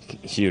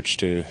huge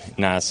to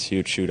Nas,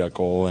 huge shootout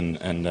goal, and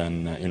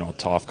then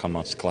Toff come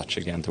up clutch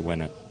again to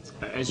win it.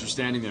 As you're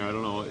standing there, I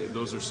don't know,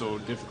 those are so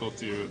difficult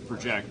to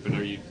project, but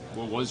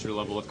what was your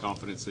level of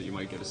confidence that you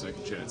might get a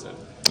second chance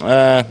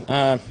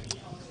at?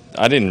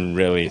 I didn't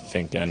really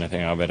think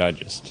anything of it. I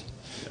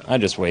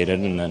just waited,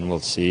 and then we'll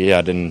see.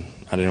 I didn't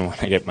want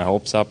to get my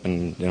hopes up,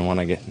 and didn't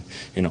want to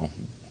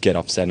get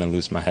upset and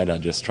lose my head. I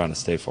just trying to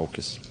stay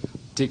focused.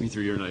 Take me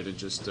through your night and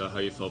just how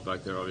you felt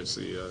back there.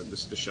 Obviously,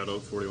 the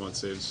shutout, 41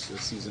 saves,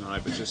 season high,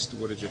 but just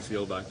what did you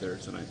feel back there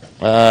tonight?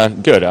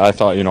 Good. I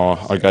thought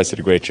our guys did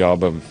a great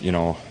job of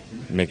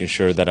making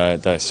sure that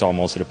I saw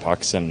most of the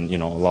pucks, and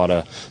a lot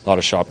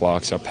of shot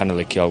blocks. Our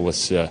penalty kill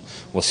was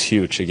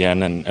huge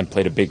again, and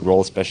played a big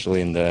role,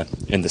 especially in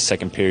the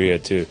second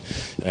period too,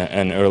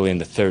 and early in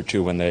the third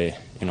too, when they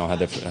had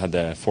the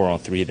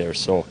 4-on-3 there.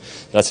 So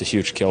that's a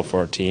huge kill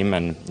for our team,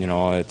 and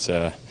it's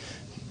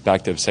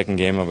back to the second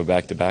game of a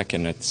back-to-back,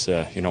 and it's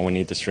we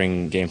need to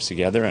string games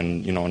together,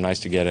 and nice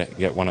to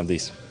get one of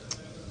these.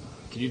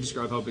 Can you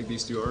describe how big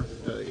these two are?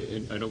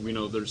 We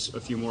know there's a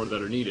few more that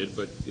are needed,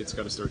 but it's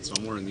got to start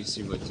somewhere, and these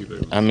seem like two big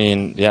ones. I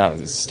mean, yeah,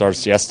 it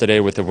starts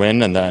yesterday with the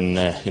win, and then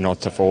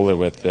Toffoli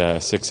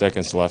with 6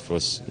 seconds left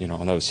was that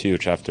was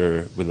huge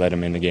after we let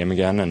him in the game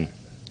again,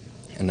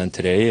 and then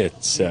today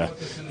it's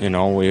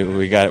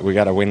we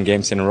got to win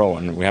games in a row,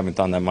 and we haven't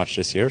done that much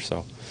this year,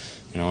 so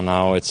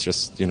now it's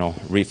just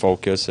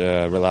refocus,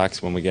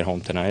 relax when we get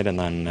home tonight, and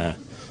then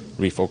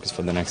refocus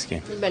for the next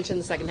game. You mentioned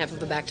the second half of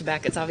the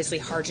back-to-back. It's obviously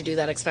hard to do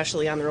that,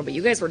 especially on the road, but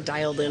you guys were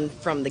dialed in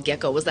from the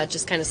get-go. Was that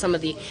just kind of some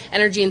of the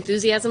energy,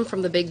 enthusiasm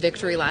from the big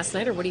victory last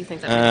night, or what do you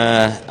think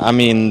that I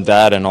mean,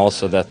 that, and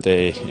also that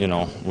they,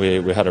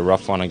 we had a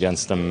rough one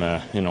against them,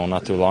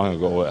 not too long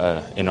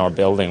ago in our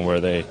building,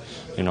 where they,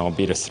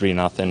 beat us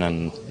 3-0,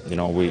 and,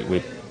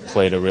 we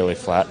played a really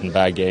flat and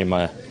bad game,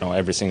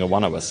 every single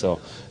one of us.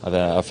 So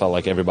I felt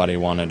like everybody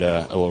wanted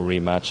a little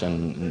rematch,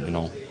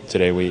 and,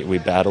 today we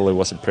battled. It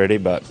wasn't pretty,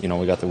 but,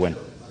 we got the win.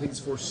 I think it's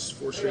four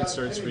straight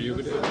starts for you,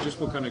 but just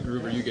what kind of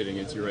groove are you getting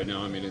into right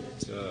now? I mean,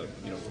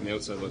 from the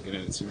outside looking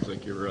in, it seems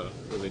like you're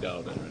really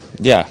dialed in right now.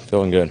 Yeah,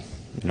 feeling good.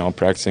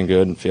 Practicing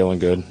good and feeling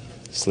good,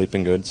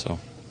 sleeping good. So,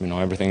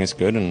 everything is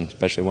good, and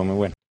especially when we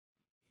win.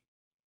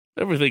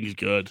 Everything's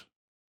good.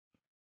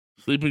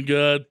 Sleeping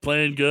good,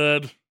 playing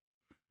good,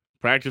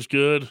 practice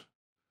good,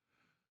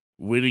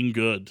 winning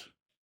good.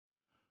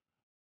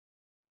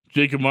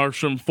 Jacob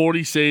Markstrom,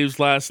 40 saves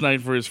last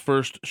night for his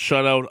first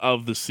shutout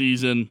of the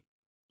season.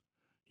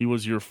 He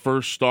was your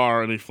first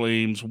star in a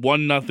Flames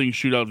 1-0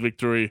 shootout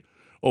victory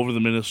over the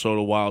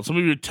Minnesota Wild. Some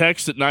of you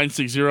text at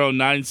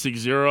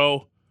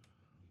 960-960.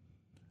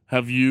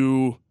 Have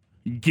you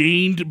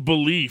gained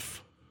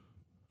belief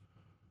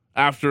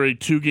after a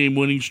 2-game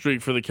winning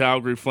streak for the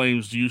Calgary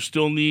Flames? Do you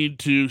still need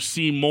to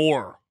see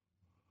more?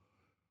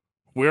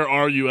 Where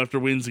are you after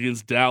wins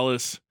against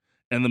Dallas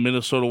and the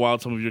Minnesota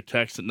Wild? Some of your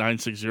texts at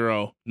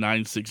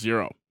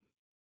 960-960.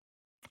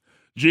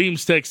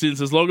 James texts in,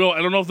 says, Logo,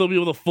 I don't know if they'll be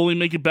able to fully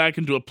make it back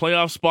into a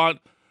playoff spot,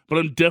 but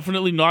I'm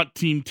definitely not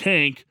Team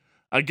Tank.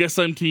 I guess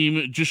I'm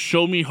Team just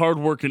show me hard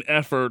work and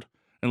effort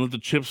and let the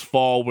chips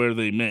fall where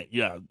they may.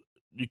 Yeah,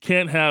 you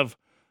can't have,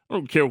 I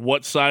don't care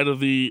what side of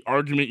the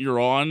argument you're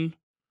on.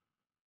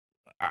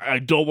 I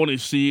don't want to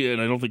see,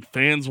 and I don't think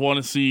fans want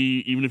to see,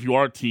 even if you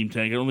are Team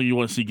Tank, I don't think you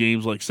want to see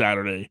games like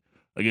Saturday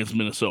against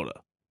Minnesota.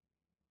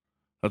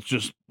 That's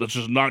just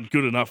not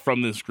good enough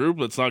from this group.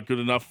 That's not good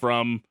enough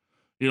from,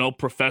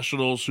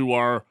 professionals who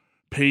are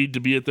paid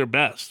to be at their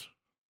best.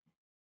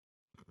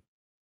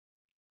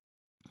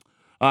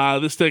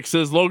 This text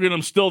says, Logan,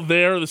 I'm still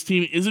there. This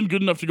team isn't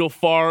good enough to go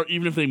far,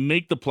 even if they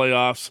make the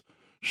playoffs.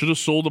 Should have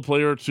sold a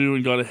player or two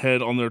and got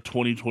ahead on their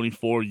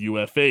 2024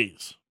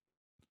 UFAs.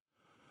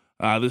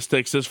 This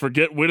text says,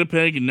 forget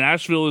Winnipeg.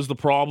 Nashville is the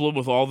problem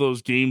with all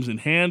those games in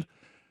hand.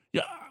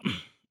 Yeah,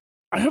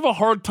 I have a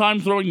hard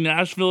time throwing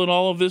Nashville in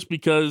all of this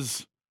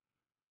because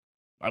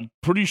I'm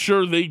pretty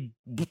sure they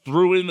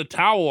threw in the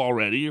towel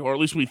already, or at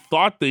least we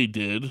thought they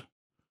did.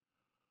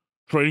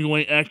 Trading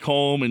away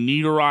Ekholm and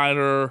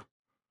Niederreiter.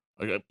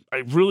 Like, I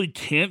really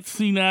can't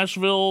see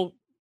Nashville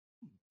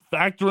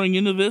factoring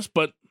into this,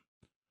 but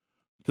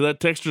to that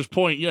texter's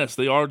point, yes,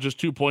 they are just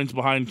 2 points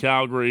behind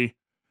Calgary,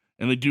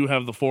 and they do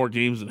have the 4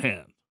 games in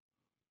hand.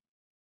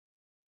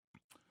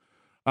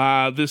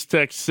 This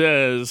text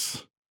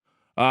says,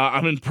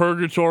 I'm in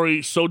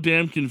purgatory, so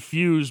damn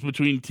confused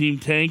between Team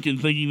Tank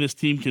and thinking this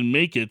team can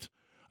make it.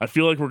 I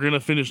feel like we're going to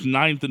finish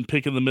 9th and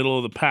pick in the middle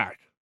of the pack.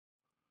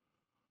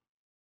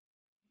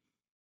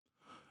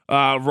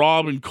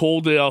 Rob in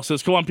Coaldale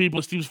says, come on, people,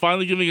 this team's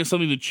finally giving us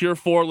something to cheer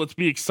for. Let's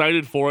be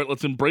excited for it.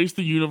 Let's embrace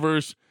the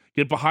universe,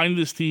 get behind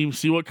this team,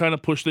 see what kind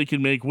of push they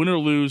can make, win or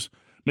lose,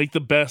 make the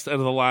best out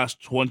of the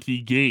last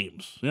 20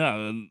 games. Yeah,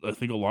 and I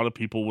think a lot of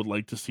people would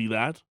like to see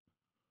that.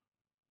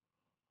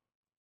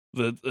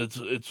 That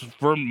it's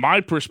from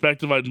my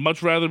perspective, I'd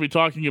much rather be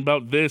talking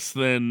about this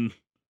than,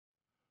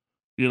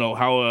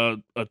 how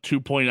a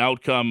 2-point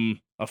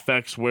outcome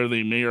affects where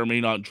they may or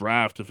may not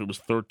draft if it was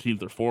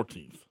 13th or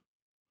 14th.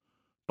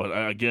 But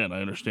again,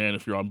 I understand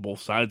if you're on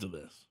both sides of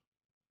this.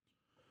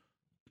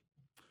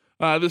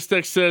 This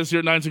text says here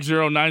at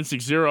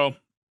 960-960,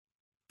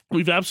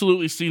 we've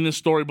absolutely seen this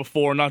story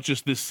before, not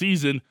just this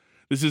season.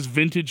 This is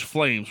vintage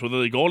Flames, whether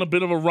they go on a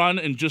bit of a run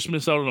and just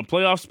miss out on a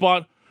playoff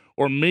spot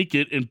or make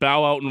it and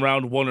bow out in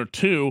round 1 or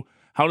 2.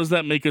 How does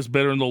that make us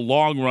better in the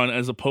long run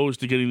as opposed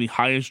to getting the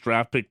highest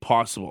draft pick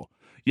possible?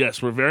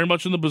 Yes, we're very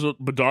much in the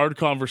Bedard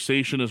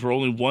conversation as we're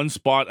only one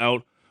spot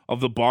out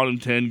of the bottom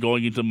 10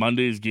 going into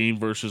Monday's game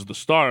versus the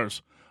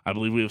Stars. I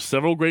believe we have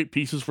several great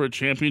pieces for a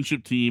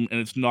championship team,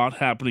 and it's not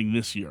happening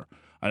this year.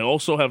 I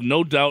also have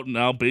no doubt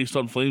now, based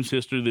on Flames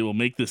history, they will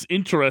make this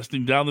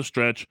interesting down the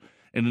stretch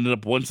and end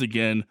up once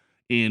again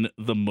in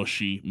the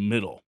mushy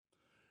middle.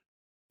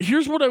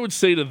 Here's what I would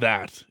say to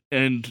that,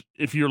 and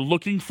if you're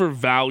looking for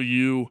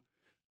value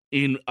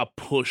in a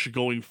push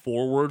going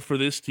forward for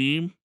this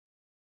team,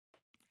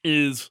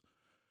 is,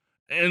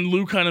 and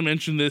Lou kind of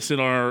mentioned this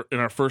in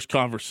our first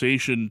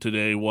conversation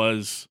today,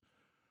 was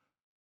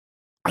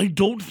I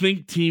don't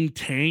think team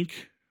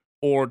tank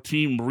or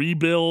team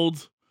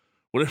rebuild,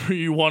 whatever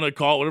you want to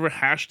call it, whatever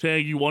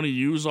hashtag you want to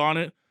use on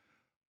it,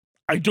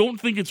 I don't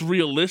think it's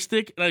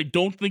realistic, and I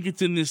don't think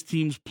it's in this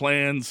team's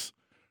plans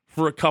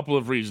for a couple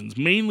of reasons.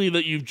 Mainly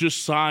that you've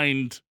just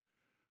signed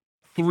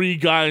 3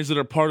 guys that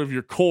are part of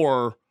your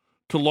core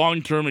to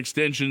long-term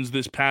extensions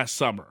this past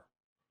summer.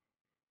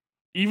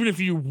 Even if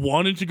you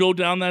wanted to go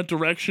down that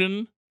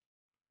direction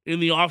in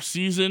the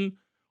offseason,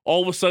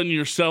 all of a sudden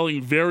you're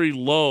selling very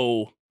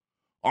low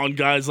on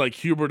guys like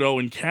Huberdeau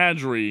and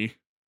Kadri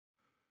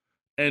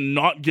and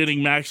not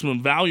getting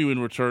maximum value in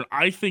return.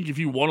 I think if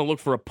you want to look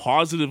for a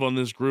positive on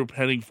this group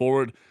heading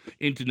forward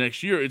into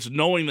next year, it's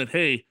knowing that,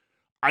 hey,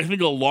 I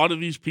think a lot of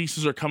these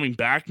pieces are coming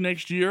back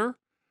next year,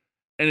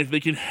 and if they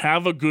can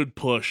have a good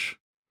push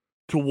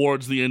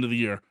towards the end of the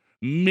year,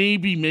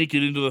 maybe make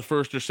it into the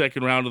first or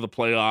second round of the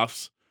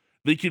playoffs,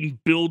 they can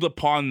build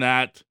upon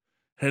that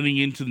heading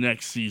into the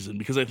next season,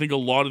 because I think a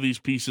lot of these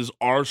pieces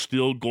are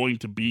still going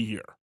to be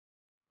here.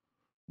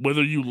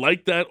 Whether you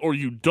like that or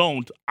you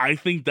don't, I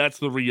think that's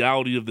the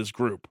reality of this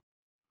group.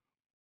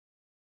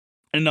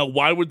 And now,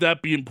 why would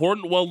that be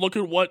important? Well, look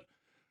at what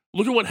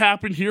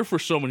happened here for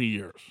so many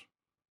years.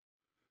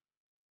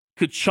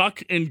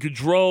 Tkachuk and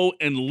Gaudreau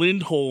and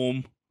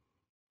Lindholm,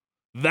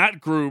 that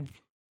group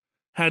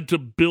had to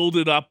build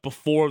it up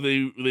before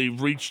they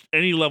reached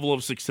any level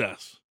of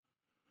success.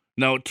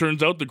 Now, it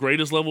turns out the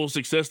greatest level of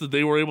success that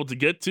they were able to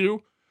get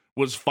to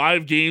was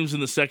 5 games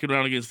in the second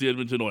round against the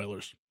Edmonton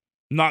Oilers.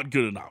 Not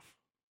good enough.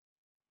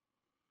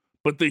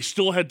 But they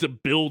still had to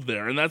build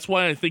there. And that's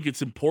why I think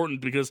it's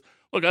important, because,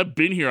 look, I've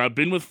been here. I've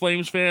been with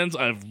Flames fans.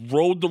 I've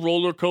rode the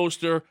roller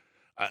coaster.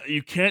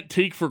 You can't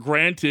take for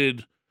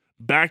granted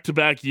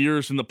back-to-back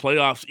years in the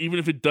playoffs, even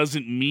if it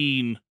doesn't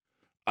mean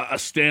a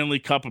Stanley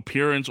Cup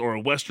appearance or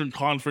a Western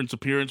Conference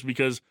appearance,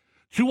 because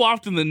too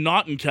often than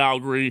not in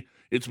Calgary,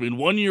 it's been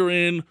 1 year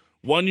in,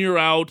 1 year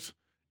out,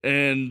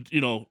 and,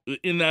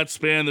 in that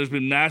span, there's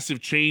been massive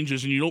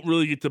changes, and you don't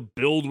really get to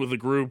build with a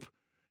group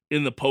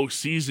in the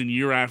postseason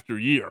year after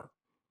year.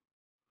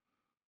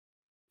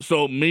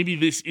 So maybe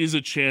this is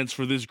a chance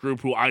for this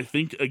group, who I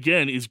think,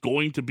 again, is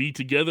going to be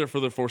together for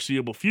the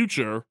foreseeable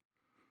future,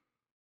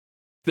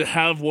 to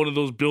have one of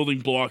those building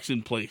blocks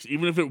in place.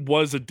 Even if it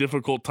was a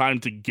difficult time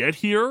to get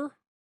here,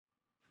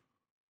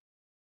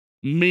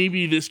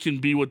 maybe this can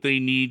be what they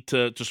need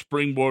to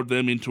springboard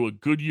them into a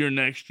good year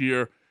next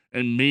year,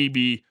 and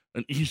maybe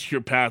an easier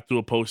path to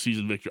a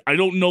postseason victory. I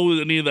don't know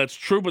that any of that's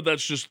true, but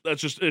that's just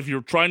if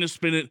you're trying to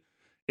spin it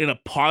in a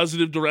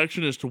positive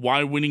direction as to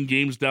why winning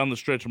games down the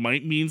stretch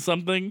might mean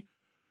something,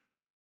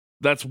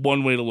 that's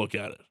one way to look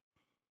at it.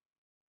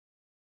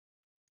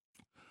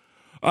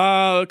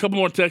 A couple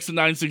more texts at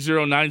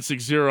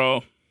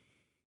 960-960.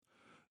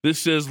 This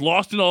says,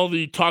 lost in all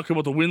the talk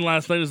about the win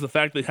last night is the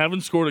fact they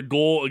haven't scored a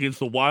goal against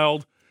the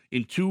Wild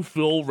in 2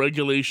 full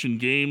regulation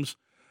games.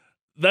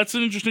 That's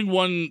an interesting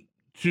one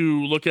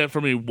to look at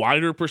from a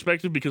wider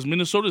perspective, because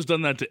Minnesota's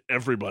done that to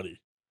everybody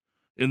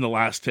in the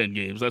last 10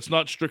 games. That's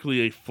not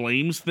strictly a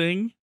Flames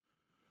thing.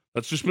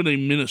 That's just been a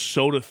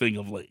Minnesota thing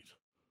of late.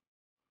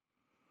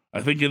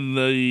 I think in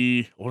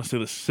the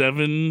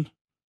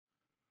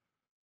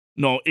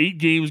 8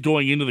 games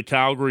going into the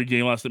Calgary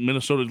game last night,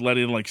 Minnesota let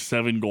in like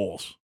 7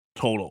 goals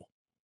total.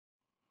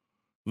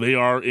 They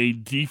are a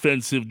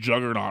defensive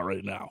juggernaut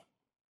right now.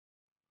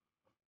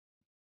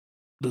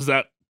 Does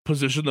that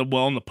position them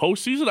well in the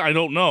postseason? I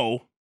don't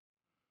know.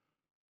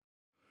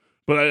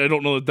 But I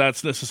don't know that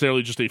that's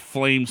necessarily just a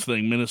Flames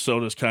thing.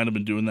 Minnesota's kind of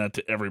been doing that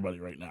to everybody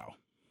right now.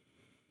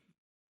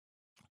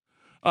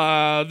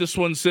 This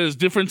one says,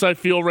 difference I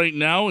feel right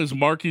now is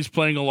Markey's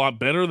playing a lot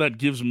better. That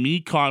gives me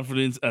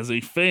confidence as a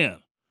fan.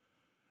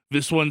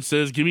 This one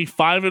says, give me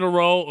 5 in a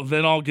row,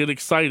 then I'll get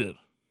excited.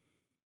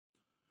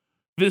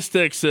 This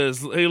text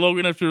says, hey,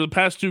 Logan, after the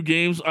past 2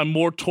 games, I'm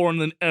more torn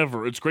than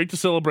ever. It's great to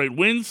celebrate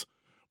wins,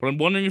 but I'm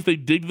wondering if they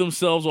dig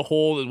themselves a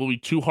hole that will be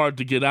too hard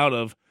to get out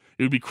of.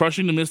 It would be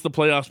crushing to miss the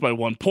playoffs by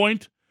 1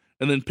 point,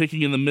 and then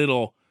picking in the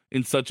middle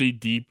in such a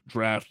deep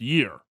draft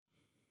year.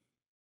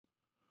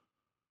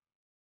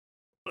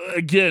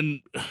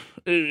 Again,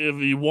 if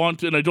you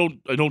want, and I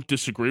don't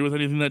disagree with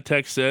anything that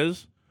text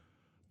says,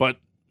 but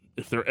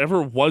if there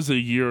ever was a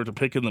year to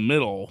pick in the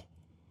middle,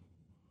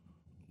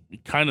 you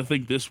kind of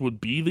think this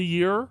would be the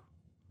year.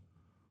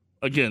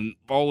 Again,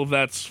 all of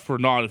that's for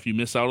naught if you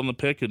miss out on the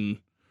pick, and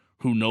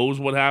who knows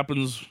what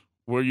happens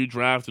where you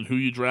draft and who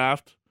you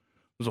draft.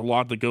 There's a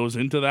lot that goes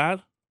into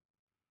that.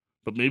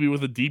 But maybe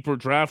with a deeper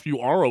draft, you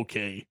are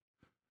okay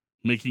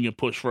making a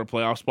push for a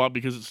playoff spot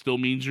because it still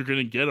means you're going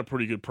to get a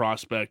pretty good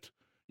prospect,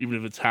 even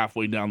if it's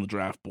halfway down the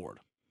draft board.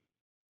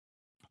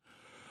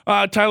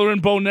 Tyler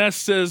in Boness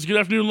says, good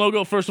afternoon,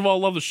 Logo. First of all,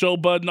 love the show,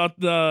 bud. Now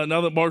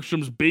that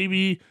Markstrom's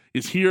baby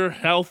is here,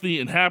 healthy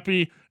and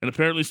happy, and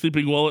apparently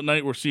sleeping well at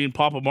night, we're seeing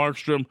Papa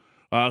Markstrom,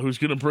 who's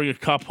going to bring a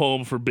cup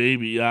home for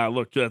baby. Yeah,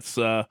 look, that's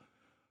one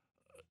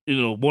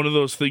of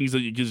those things that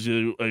gives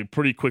you a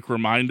pretty quick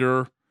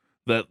reminder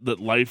that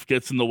life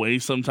gets in the way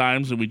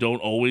sometimes, and we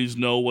don't always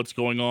know what's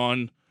going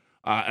on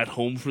at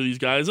home for these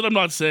guys. And I'm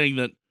not saying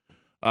that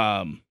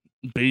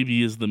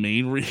baby is the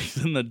main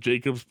reason that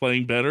Jacob's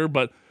playing better,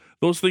 but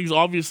those things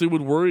obviously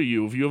would worry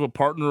you. If you have a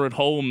partner at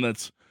home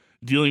that's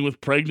dealing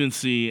with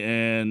pregnancy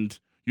and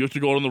you have to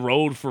go on the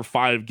road for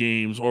 5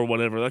 games or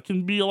whatever, that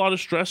can be a lot of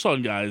stress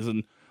on guys.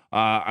 And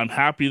I'm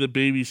happy that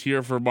baby's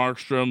here for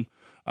Markstrom,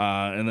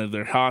 and that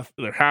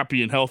they're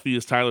happy and healthy,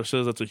 as Tyler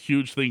says. That's a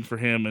huge thing for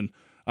him, and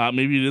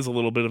maybe it is a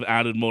little bit of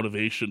added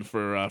motivation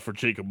for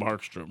Jacob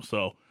Markstrom.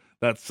 So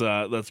that's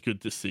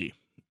good to see.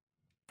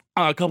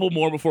 A couple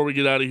more before we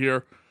get out of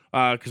here,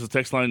 because the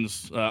text line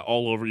is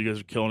all over. You guys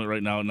are killing it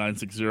right now at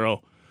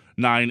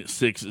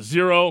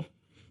 960-960.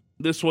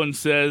 This one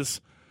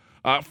says,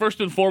 first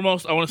and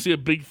foremost, I want to say a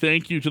big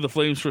thank you to the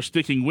Flames for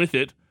sticking with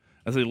it.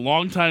 As a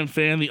longtime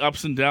fan, the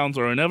ups and downs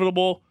are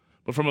inevitable,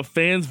 but from a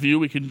fan's view,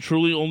 we can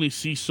truly only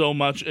see so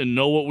much and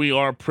know what we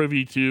are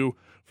privy to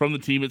from the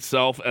team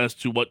itself as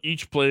to what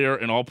each player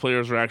and all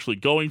players are actually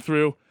going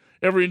through.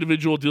 Every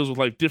individual deals with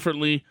life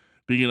differently.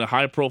 Being in a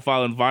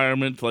high-profile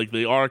environment like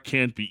they are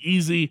can't be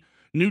easy.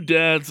 New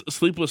dads,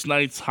 sleepless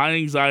nights, high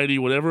anxiety,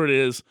 whatever it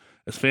is.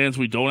 As fans,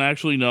 we don't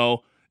actually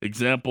know.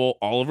 Example,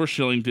 Oliver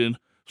Shillington.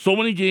 So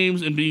many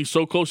games and being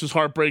so close is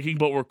heartbreaking,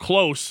 but we're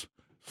close.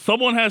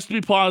 Someone has to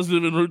be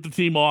positive and root the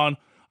team on.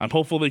 I'm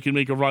hopeful they can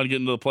make a run,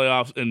 get into the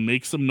playoffs, and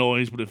make some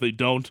noise, but if they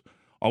don't,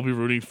 I'll be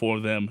rooting for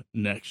them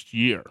next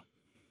year.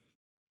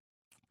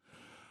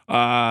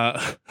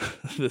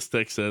 This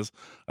text says,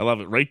 I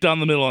love it. Right down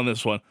the middle on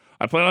this one.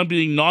 I plan on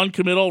being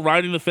non-committal,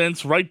 riding the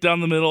fence, right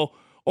down the middle,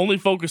 only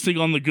focusing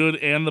on the good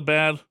and the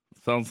bad.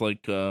 Sounds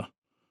like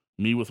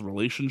me with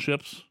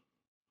relationships.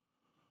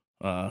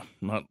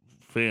 Not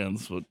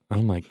fans, but...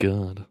 Oh, my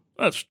God.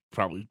 That's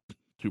probably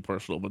too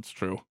personal, but it's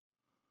true.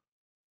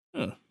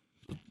 Yeah.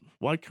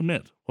 Why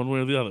commit one way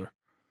or the other?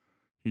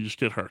 You just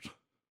get hurt.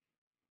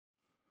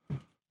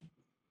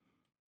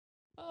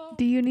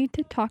 Do you need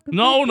to talk about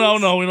No, this?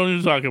 we don't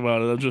need to talk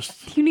about it. I'm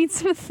just... Do you need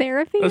some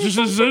therapy? That's just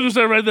as soon as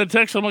I read that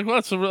text, I'm like,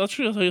 well, that's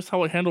just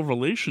how I handle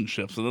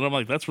relationships. And then I'm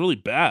like, that's really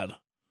bad.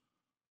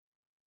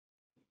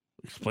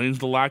 Explains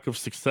the lack of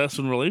success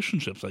in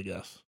relationships, I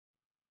guess.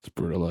 It's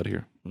brutal out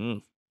here.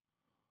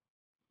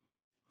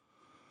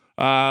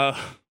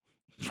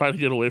 Try to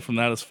get away from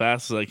that as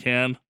fast as I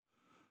can.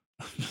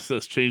 It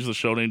says change the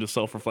show name to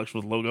Self-Reflection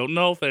with Logo.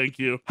 No, thank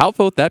you. How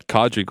about that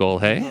Kadri goal,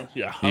 hey?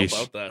 Yeah, how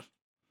about that?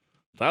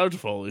 Tyler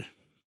Toffoli.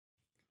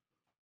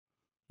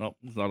 Nope,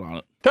 he's not on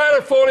it. Tyler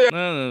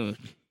Toffoli.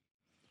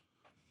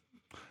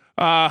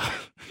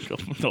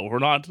 No, we're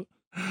not.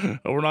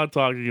 We're not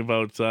talking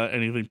about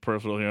anything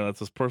personal here.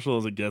 That's as personal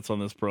as it gets on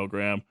this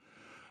program.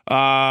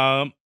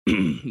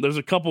 There's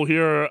a couple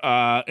here.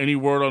 Any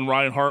word on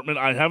Ryan Hartman?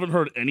 I haven't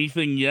heard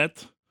anything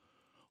yet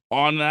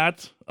on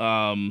that.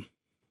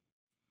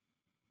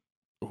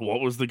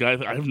 What was the guy?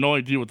 I have no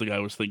idea what the guy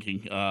was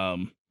thinking.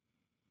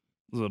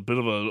 It was a bit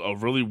of a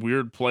really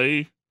weird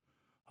play.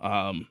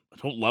 I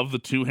don't love the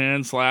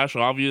 2-hand slash,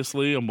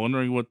 obviously. I'm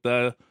wondering what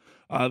the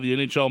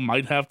NHL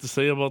might have to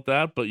say about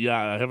that. But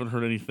yeah, I haven't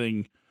heard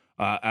anything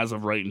as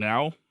of right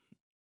now.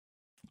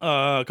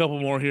 A couple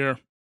more here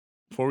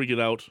before we get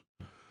out.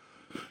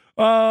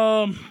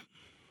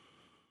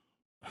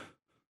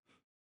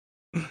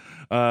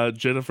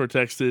 Jennifer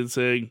texted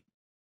saying,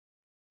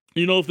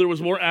 if there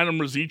was more Adam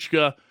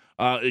Ruzicka,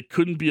 it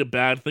couldn't be a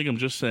bad thing. I'm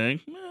just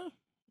saying,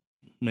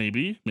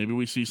 maybe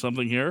we see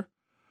something here.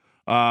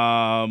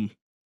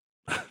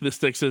 This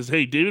text says,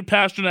 hey, David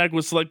Pastrnak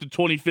was selected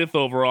 25th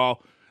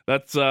overall.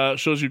 That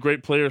shows you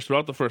great players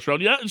throughout the first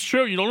round. Yeah, it's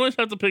true. You don't always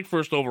have to pick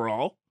first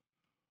overall.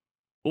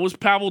 What was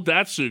Pavel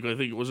Datsyuk? I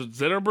think, was it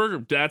Zetterberg or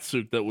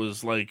Datsyuk that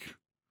was like,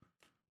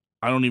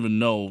 I don't even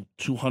know,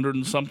 200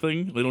 and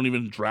something? They don't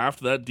even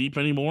draft that deep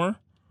anymore.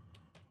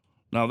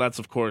 Now, that's,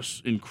 of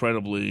course,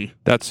 incredibly...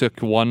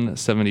 Datsyuk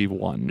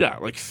 171. Yeah,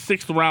 like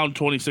 6th round,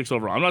 26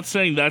 overall. I'm not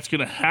saying that's going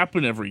to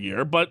happen every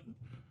year, but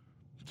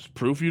it's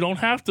proof you don't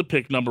have to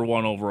pick number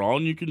 1 overall,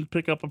 and you can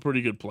pick up a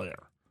pretty good player.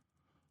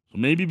 So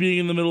maybe being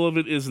in the middle of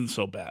it isn't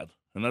so bad.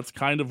 And that's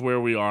kind of where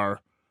we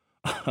are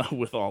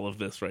with all of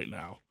this right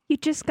now. You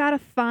just gotta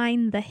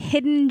find the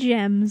hidden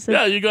gems.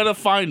 Yeah, you gotta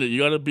find it.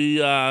 You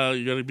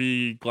gotta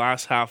be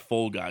glass half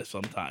full guy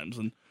sometimes.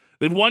 And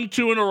they've won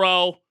 2 in a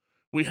row.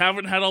 We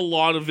haven't had a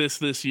lot of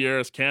this year,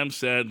 as Cam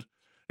said.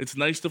 It's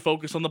nice to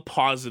focus on the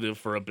positive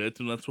for a bit,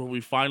 and that's what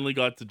we finally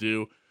got to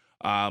do.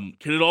 Can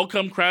it all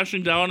come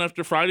crashing down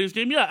after Friday's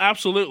game? Yeah,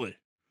 absolutely.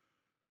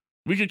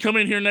 We could come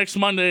in here next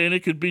Monday and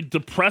it could be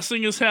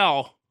depressing as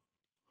hell.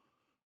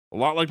 A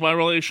lot like my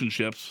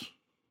relationships.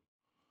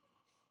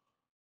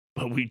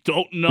 But we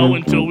don't know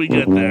until we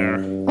get there.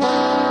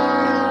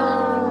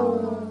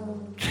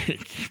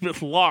 Keep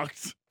it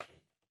locked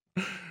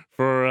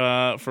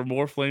for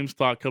more Flames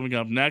talk coming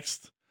up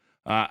next.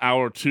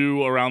 Hour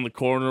 2 around the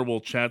corner. We'll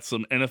chat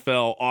some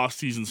NFL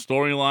offseason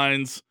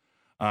storylines.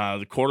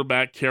 The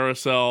quarterback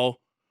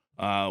carousel.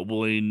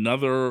 Will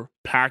another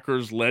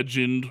Packers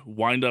legend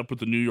wind up with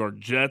the New York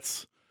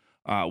Jets?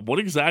 What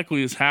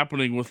exactly is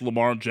happening with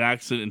Lamar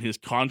Jackson and his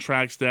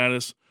contract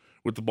status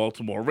with the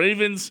Baltimore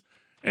Ravens?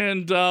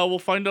 And we'll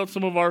find out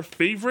some of our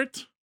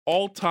favorite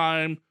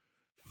all-time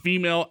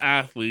female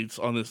athletes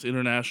on this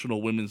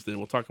International Women's Day.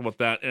 We'll talk about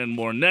that and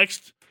more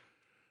next.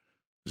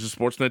 This is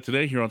Sportsnet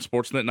Today here on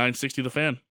Sportsnet 960 The Fan.